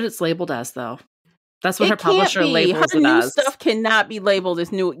 That's what it's labeled as, though. That's what her publisher labels it as. Her new stuff cannot be labeled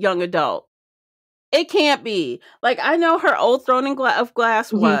as new young adult. It can't be. Like, I know her old Throne of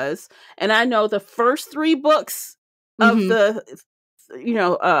Glass was, and I know the first 3 books of the,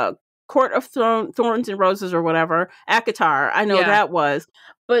 Court of Thorns and Roses or whatever, ACOTAR, I know that was.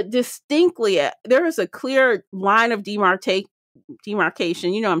 But distinctly, there is a clear line of demarcation,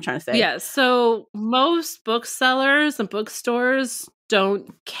 you know what I'm trying to say. Yeah, so most booksellers and bookstores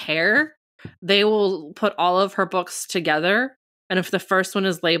don't care. They will put all of her books together, and if the first one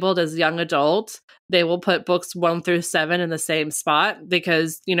is labeled as young adult, they will put books 1 through 7 in the same spot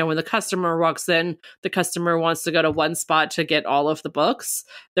because, when the customer walks in, the customer wants to go to one spot to get all of the books.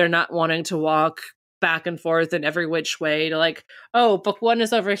 They're not wanting to walk back and forth in every which way to like, oh, book 1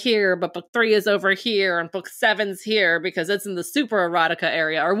 is over here, but book 3 is over here, and book 7's here because it's in the super erotica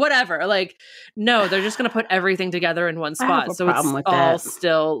area or whatever. Like, no, they're just going to put everything together in one spot. So it's all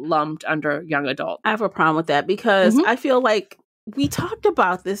still lumped under young adult. I have a problem with that because I feel like we talked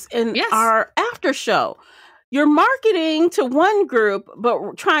about this in our after show. You're marketing to one group,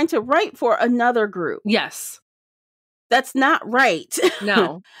 but trying to write for another group. Yes. That's not right.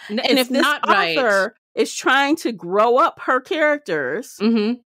 No. And if this author is trying to grow up her characters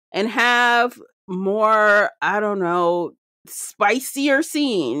and have more, I don't know, spicier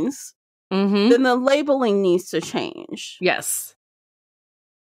scenes, then the labeling needs to change. Yes.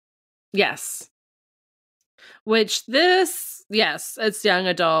 Which it's young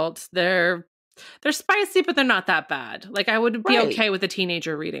adult. They're They're spicy, but they're not that bad. Like, I would be Right. okay with a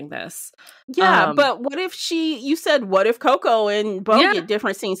teenager reading this. Yeah, but what if you said, what if Coco and Bo get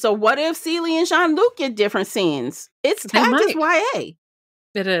different scenes? So what if Celie and Jean-Luc get different scenes? It's tagged as YA.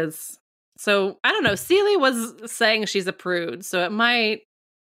 It is. So, I don't know. Celie was saying she's a prude, so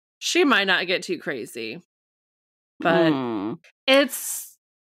she might not get too crazy. But it's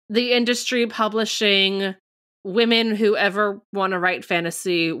the industry publishing. Women who ever want to write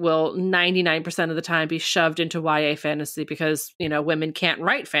fantasy will 99% of the time be shoved into YA fantasy because, women can't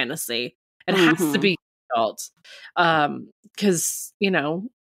write fantasy. It has to be adult. Because,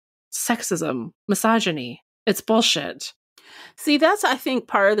 sexism, misogyny, it's bullshit. See, that's, I think,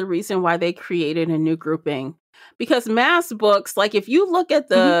 part of the reason why they created a new grouping. Because mass books, like if you look at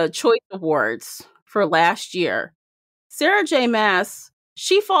the Choice Awards for last year, Sarah J. Maas,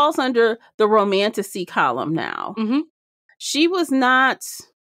 she falls under the romantasy column now. She was not...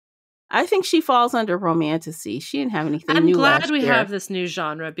 I think she falls under romantasy. She didn't have anything new last year. I'm glad we have this new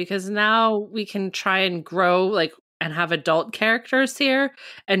genre because now we can try and grow and have adult characters here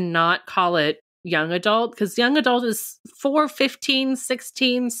and not call it young adult, because young adult is 4, 15,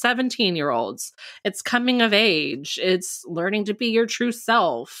 16, 17-year-olds. It's coming of age. It's learning to be your true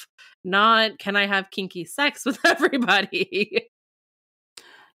self. Not, can I have kinky sex with everybody?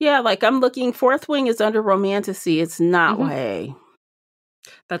 Yeah, like I'm looking, Fourth Wing is under romantasy. It's not YA.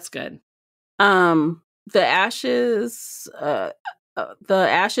 That's good. The Ashes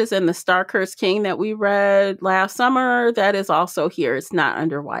and the Star-Cursed King that we read last summer, that is also here. It's not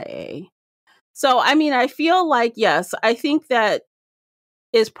under YA. So, I mean, I feel like, yes, I think that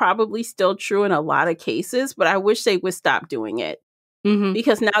is probably still true in a lot of cases, but I wish they would stop doing it.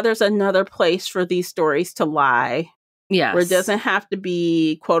 Because now there's another place for these stories to lie. Yes. Where it doesn't have to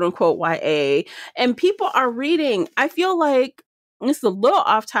be quote unquote YA. And people are reading, I feel like, this is a little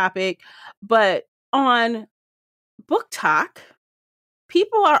off topic, but on Book Talk,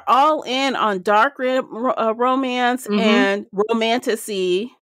 people are all in on dark romance and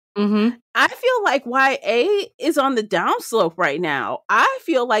romantasy. I feel like YA is on the downslope right now. I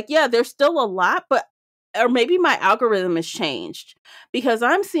feel like, yeah, there's still a lot, or maybe my algorithm has changed because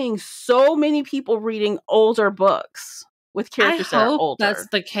I'm seeing so many people reading older books with characters that are older. That's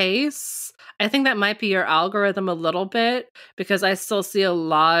the case. I think that might be your algorithm a little bit because I still see a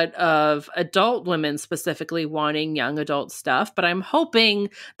lot of adult women specifically wanting young adult stuff, but I'm hoping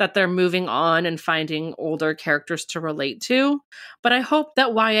that they're moving on and finding older characters to relate to. But I hope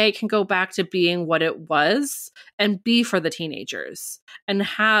that YA can go back to being what it was and be for the teenagers and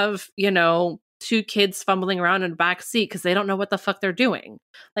have, 2 kids fumbling around in the back seat because they don't know what the fuck they're doing.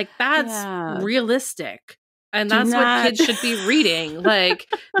 Like, that's realistic. And that's what kids should be reading.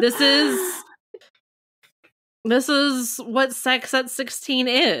 Like, this is what sex at 16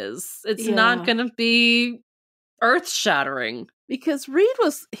 is. It's not going to be earth-shattering. Because Reed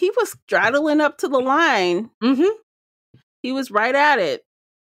was straddling up to the line. He was right at it.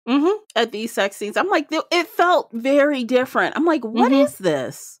 At these sex scenes. I'm like, it felt very different. I'm like, what is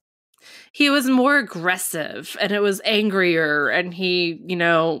this? He was more aggressive and it was angrier and he,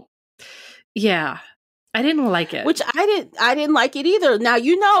 I didn't like it. Which I didn't like it either. Now,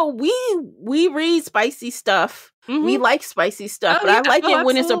 we read spicy stuff. We like spicy stuff, but I like it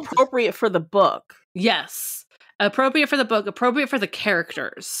when it's appropriate for the book. Yes. Appropriate for the book, appropriate for the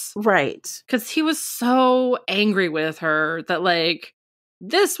characters. Right. Because he was so angry with her that,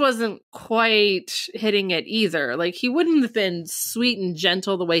 this wasn't quite hitting it either. Like, he wouldn't have been sweet and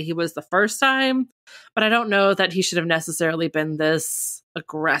gentle the way he was the first time, but I don't know that he should have necessarily been this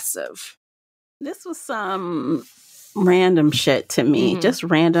aggressive. This was some random shit to me, just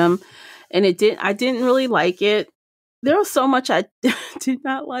random. And I didn't really like it. There was so much I did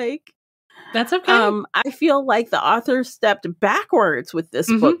not like. That's okay. I feel like the author stepped backwards with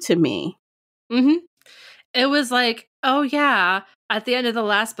this book to me. It was like, oh yeah, at the end of the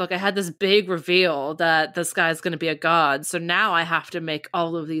last book, I had this big reveal that this guy's going to be a god. So now I have to make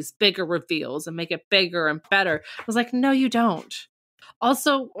all of these bigger reveals and make it bigger and better. I was like, no, you don't.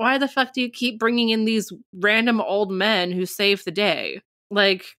 Also, why the fuck do you keep bringing in these random old men who save the day?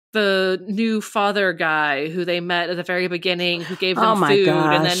 Like the new father guy who they met at the very beginning who gave them food.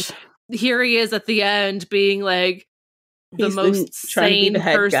 Gosh. And then here he is at the end being like the most sane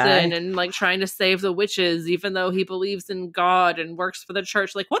person and like trying to save the witches, even though he believes in God and works for the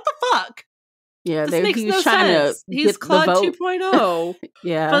church. Like, what the fuck? Yeah, this makes no sense. He's Claude 2.0.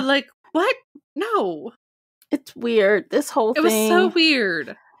 Yeah. But like, what? No. It's weird. This whole thing. It was so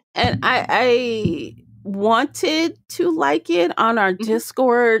weird. And I wanted to like it on our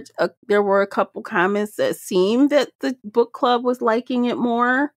Discord. There were a couple comments that seemed that the book club was liking it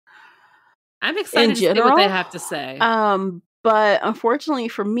more. I'm excited to see what they have to say. But unfortunately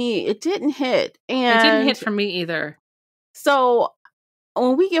for me, it didn't hit. And it didn't hit for me either. So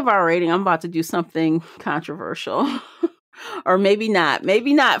when we give our rating, I'm about to do something controversial. Or maybe not.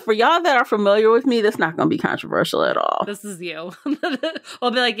 Maybe not. For y'all that are familiar with me, that's not going to be controversial at all. This is you.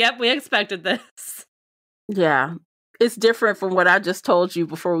 We'll be like, yep, we expected this. Yeah. It's different from what I just told you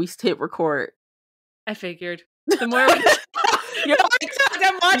before we hit record. I figured. The more you're like,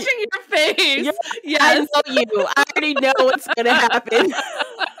 I'm watching your face. Yes. I know you. I already know what's going to happen.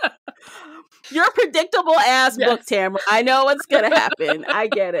 You're a predictable ass book, Tamara. I know what's going to happen. I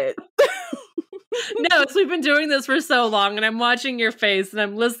get it. No, we've been doing this for so long, and I'm watching your face, and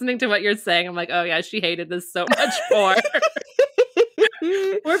I'm listening to what you're saying. I'm like, oh yeah, she hated this so much more.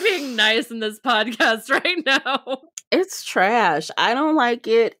 We're being nice in this podcast right now. It's trash. I don't like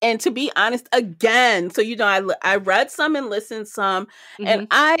it. And to be honest, again, so I read some and listened some, and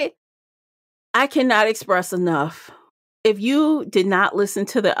I cannot express enough. If you did not listen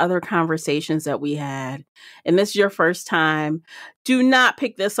to the other conversations that we had, and this is your first time, do not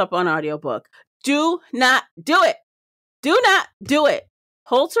pick this up on audiobook. Do not do it. Do not do it.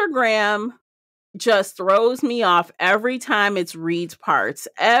 Holter Graham just throws me off every time it reads parts.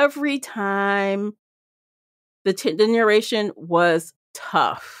 Every time the narration was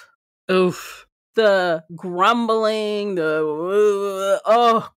tough. Oof. The grumbling,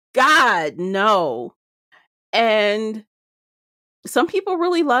 oh God, no. And some people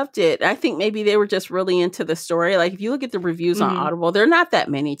really loved it. I think maybe they were just really into the story. Like if you look at the reviews on Audible, they're not that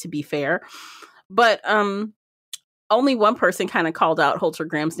many, to be fair. But only one person kind of called out Holter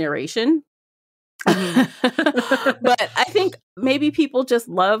Graham's narration. But I think maybe people just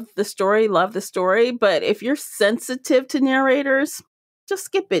love the story. But if you're sensitive to narrators, just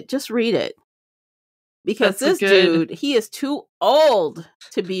skip it. Just read it. Because this dude, he is too old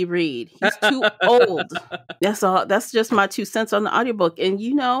to be read. He's too old. That's all. That's just my 2 cents on the audiobook. And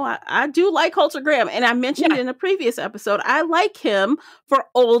I do like Holter Graham. And I mentioned in a previous episode, I like him for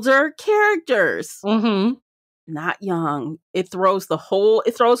older characters. Not young. It throws the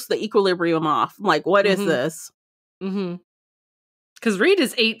equilibrium off. I'm like, what is this? Because Reed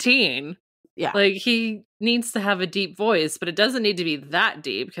is 18. Yeah. Like he needs to have a deep voice, but it doesn't need to be that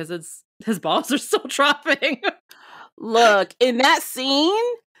deep because his balls are still dropping. Look, in that scene,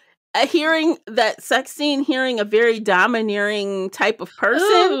 hearing that sex scene, hearing a very domineering type of person.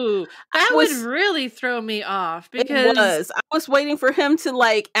 Ooh, that would really throw me off because I was waiting for him to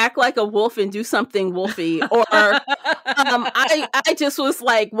like act like a wolf and do something wolfy, or I just was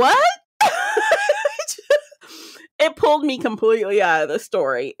like, what? It pulled me completely out of the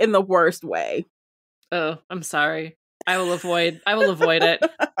story in the worst way. Oh, I'm sorry. I will avoid it.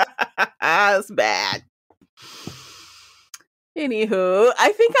 It's bad. Anywho,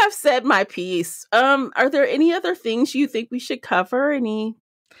 I think I've said my piece. Are there any other things you think we should cover? I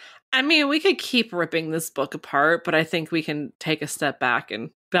mean, we could keep ripping this book apart, but I think we can take a step back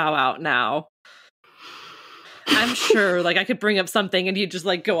and bow out now. I'm sure, I could bring up something and you'd just,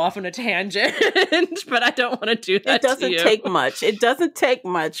 go off on a tangent, but I don't want to do that. It doesn't take much. It doesn't take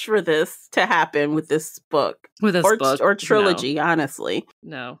much for this to happen with this book. With this book. Or trilogy, honestly.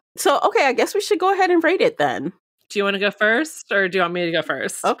 No. So, okay, I guess we should go ahead and rate it then. Do you want to go first, or do you want me to go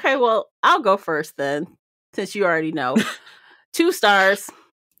first? Okay, well, I'll go first then, since you already know. 2 stars.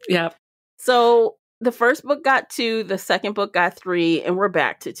 Yep. So, the first book got 2, the second book got 3, and we're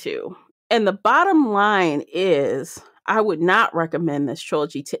back to 2. And the bottom line is, I would not recommend this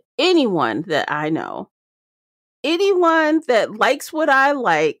trilogy to anyone that I know. Anyone that likes what I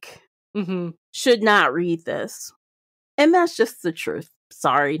like should not read this. And that's just the truth.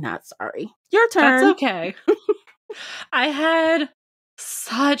 Sorry, not sorry. Your turn. That's okay. I had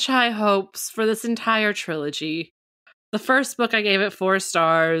such high hopes for this entire trilogy. The first book, I gave it 4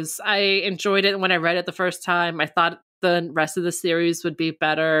 stars. I enjoyed it when I read it the first time. I thought the rest of the series would be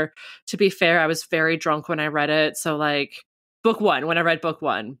better. To be fair, I was very drunk when I read it. So book 1, when I read book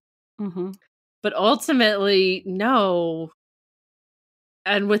 1. But ultimately, no.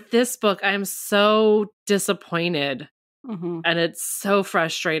 And with this book, I'm so disappointed. And it's so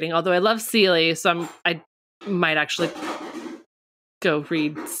frustrating. Although I love Seeley, so I might actually go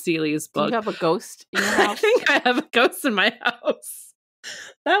read Seeley's book. Do you have a ghost in your house? I think I have a ghost in my house.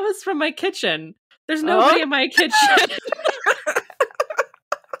 That was from my kitchen. There's nobody in my kitchen.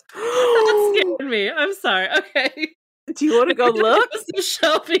 That scared me. I'm sorry. Okay. Do you want to go look?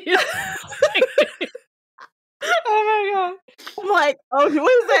 Shelby. Oh my god. I'm like, oh, what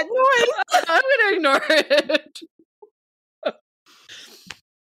is that noise? I'm gonna ignore it.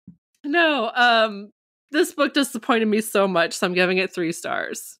 No, this book disappointed me so much, so I'm giving it 3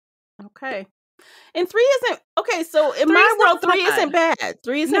 stars. Okay. And 3 isn't okay. So in Three my is world, not 3 isn't bad.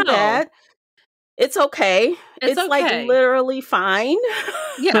 3 isn't No. bad. It's okay. It's like okay. literally fine.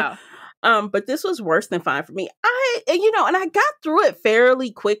 Yeah. But this was worse than fine for me. And I got through it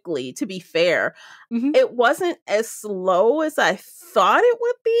fairly quickly, to be fair. Mhm. It wasn't as slow as I thought it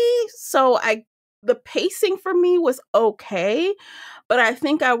would be. So the pacing for me was okay. But I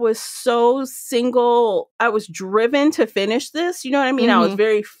think I was I was driven to finish this. You know what I mean? I was Mhm.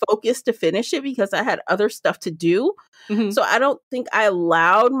 very focused to finish it because I had other stuff to do. Mhm. So I don't think I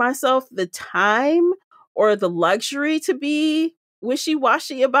allowed myself the time or the luxury to be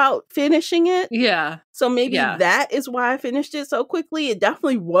wishy-washy about finishing it. Yeah. So maybe Yeah. that is why I finished it so quickly. It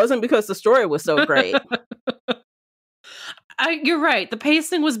definitely wasn't because the story was so great. You're right. The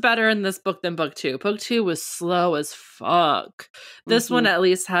pacing was better in this book than book 2. Book 2 was slow as fuck. This one at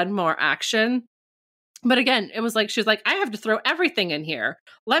least had more action. But again, it was like, she was like, I have to throw everything in here.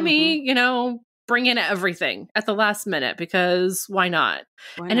 Let me, bring in everything at the last minute, because why not?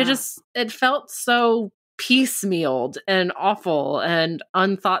 It felt so piecemealed and awful and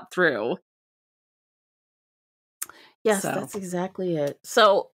unthought through. Yes, that's exactly it.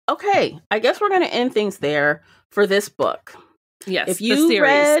 So, okay, I guess we're going to end things there for this book. Yes, if you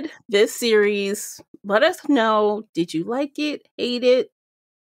read this series, let us know. Did you like it? Hate it?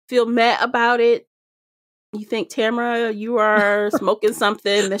 Feel meh about it? You think, Tamara, you are smoking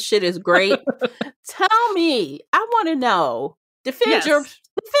something? This shit is great. Tell me. I want to know. Defend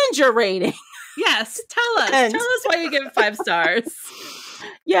your rating. Yes, tell us. Tell us why you give it 5 stars.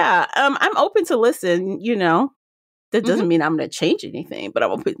 Yeah, I'm open to listen. That doesn't mean I'm going to change anything, but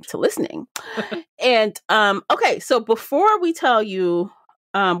I'm open to listening. And okay, so before we tell you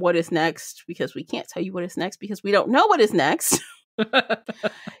what is next, because we can't tell you what is next because we don't know what is next.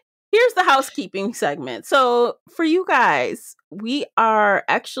 Here's the housekeeping segment. So for you guys, we are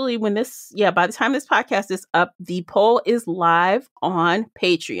actually, by the time this podcast is up, the poll is live on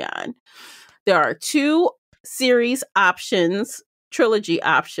Patreon. There are 2 series options, trilogy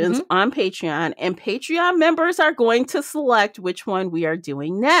options on Patreon, and Patreon members are going to select which one we are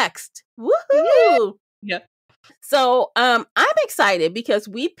doing next. Woohoo! Yep. So I'm excited because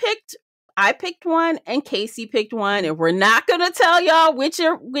I picked one and Casey picked one, and we're not going to tell y'all which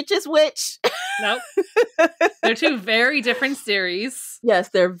is which. Nope. They're 2 very different series. Yes,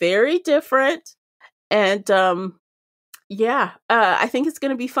 they're very different. And I think it's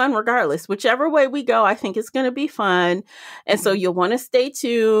going to be fun regardless. Whichever way we go, I think it's going to be fun. And so you'll want to stay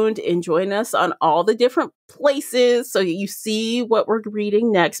tuned and join us on all the different places so you see what we're reading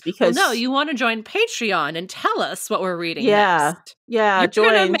next. Because you want to join Patreon and tell us what we're reading next. Yeah, you're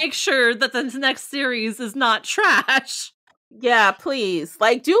going to make sure that the next series is not trash. Yeah, please.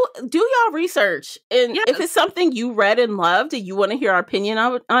 Like, do y'all research. And if it's something you read and loved and you want to hear our opinion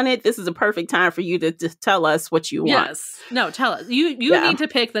on it, this is a perfect time for you to just tell us what you want. Yes. No, tell us. You need to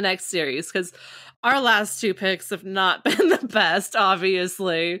pick the next series, because our last 2 picks have not been the best,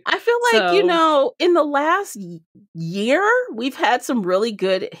 obviously. I feel like, in the last year, we've had some really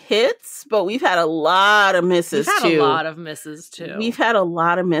good hits, but we've had a lot of misses, too. We've had a lot of misses, too. We've had a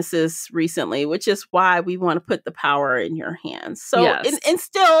lot of misses recently, which is why we want to put the power in your hands. So, and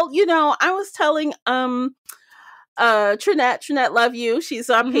still, I was telling Trinette, love you. She's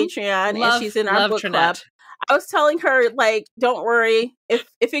on Patreon and she's in our book club. I was telling her, like, don't worry. If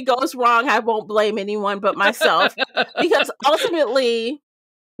it goes wrong, I won't blame anyone but myself. Because ultimately,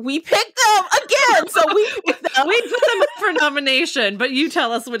 we picked them again. So we picked them. We put them up for nomination, but you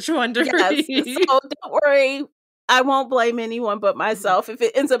tell us which one to read. So don't worry. I won't blame anyone but myself if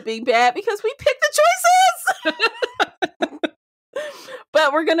it ends up being bad, because we picked the choices.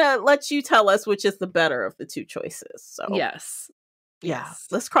 But we're going to let you tell us which is the better of the 2 choices. So yes. Yeah,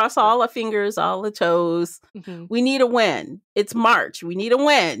 let's cross all our fingers, all the toes. We need a win. It's March. We need a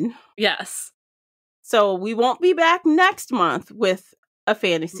win. Yes. So we won't be back next month with a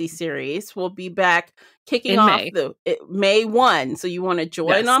fantasy series. We'll be back kicking off May 1. So you want to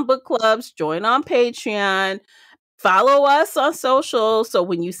join on book clubs, join on Patreon, follow us on social. So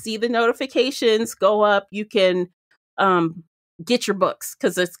when you see the notifications go up, you can get your books,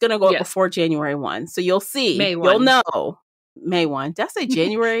 because it's going to go up before January 1. So you'll see. May 1. You'll know. May 1. Did I say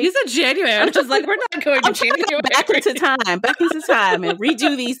January? You said January. I was just like, we're not going to January. Go back into time and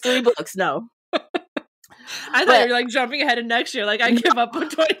redo these 3 books. No. I thought you were like jumping ahead of next year. Like, I give up on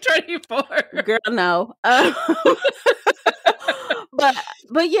 2024. Girl, no.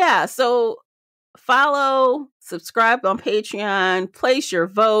 But yeah, so follow, subscribe on Patreon, place your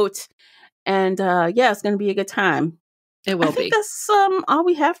vote, and it's going to be a good time. It will be. I think that's all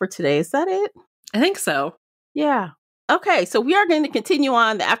we have for today. Is that it? I think so. Yeah. Okay, so we are going to continue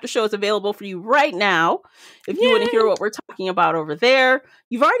on. The after show is available for you right now. If you want to hear what we're talking about over there,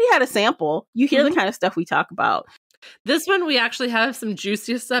 you've already had a sample. You hear the kind of stuff we talk about. This one, we actually have some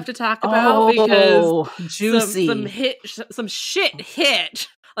juicier stuff to talk about because juicy. some shit hit.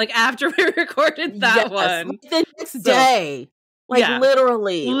 Like after we recorded that one. The next day. Like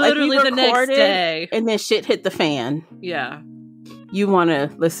literally. Literally the next day. And then shit hit the fan. Yeah. You want to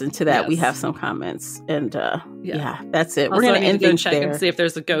listen to that. Yes. We have some comments. And that's it. Also, we're going to end things there. And see if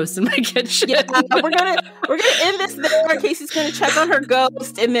there's a ghost in my kitchen. Yeah, we're gonna end this there. Casey's going to check on her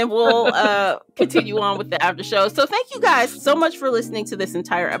ghost, and then we'll continue on with the after show. So thank you guys so much for listening to this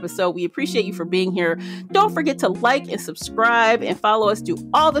entire episode. We appreciate you for being here. Don't forget to like and subscribe and follow us. Do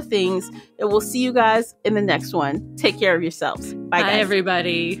all the things. And we'll see you guys in the next one. Take care of yourselves. Bye, guys. Bye,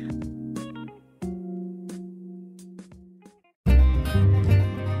 everybody.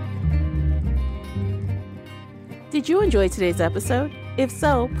 Did you enjoy today's episode? If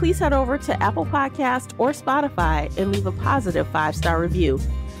so, please head over to Apple Podcast or Spotify and leave a positive 5-star review.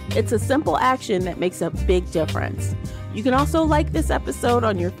 It's a simple action that makes a big difference. You can also like this episode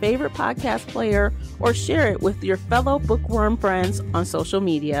on your favorite podcast player or share it with your fellow bookworm friends on social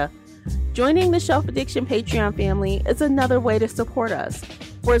media. Joining the Shelf Addiction Patreon family is another way to support us.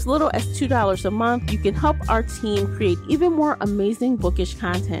 For as little as $2 a month, you can help our team create even more amazing bookish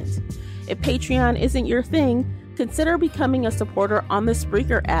content. If Patreon isn't your thing, consider becoming a supporter on the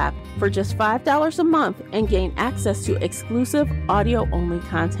Spreaker app for just $5 a month and gain access to exclusive audio-only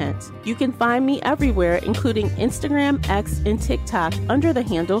content. You can find me everywhere, including Instagram, X, and TikTok under the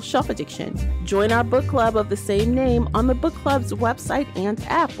handle Shelf Addiction. Join our book club of the same name on the book club's website and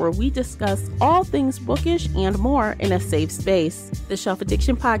app, where we discuss all things bookish and more in a safe space. The Shelf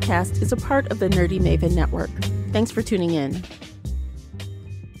Addiction podcast is a part of the Nerdy Maven Network. Thanks for tuning in.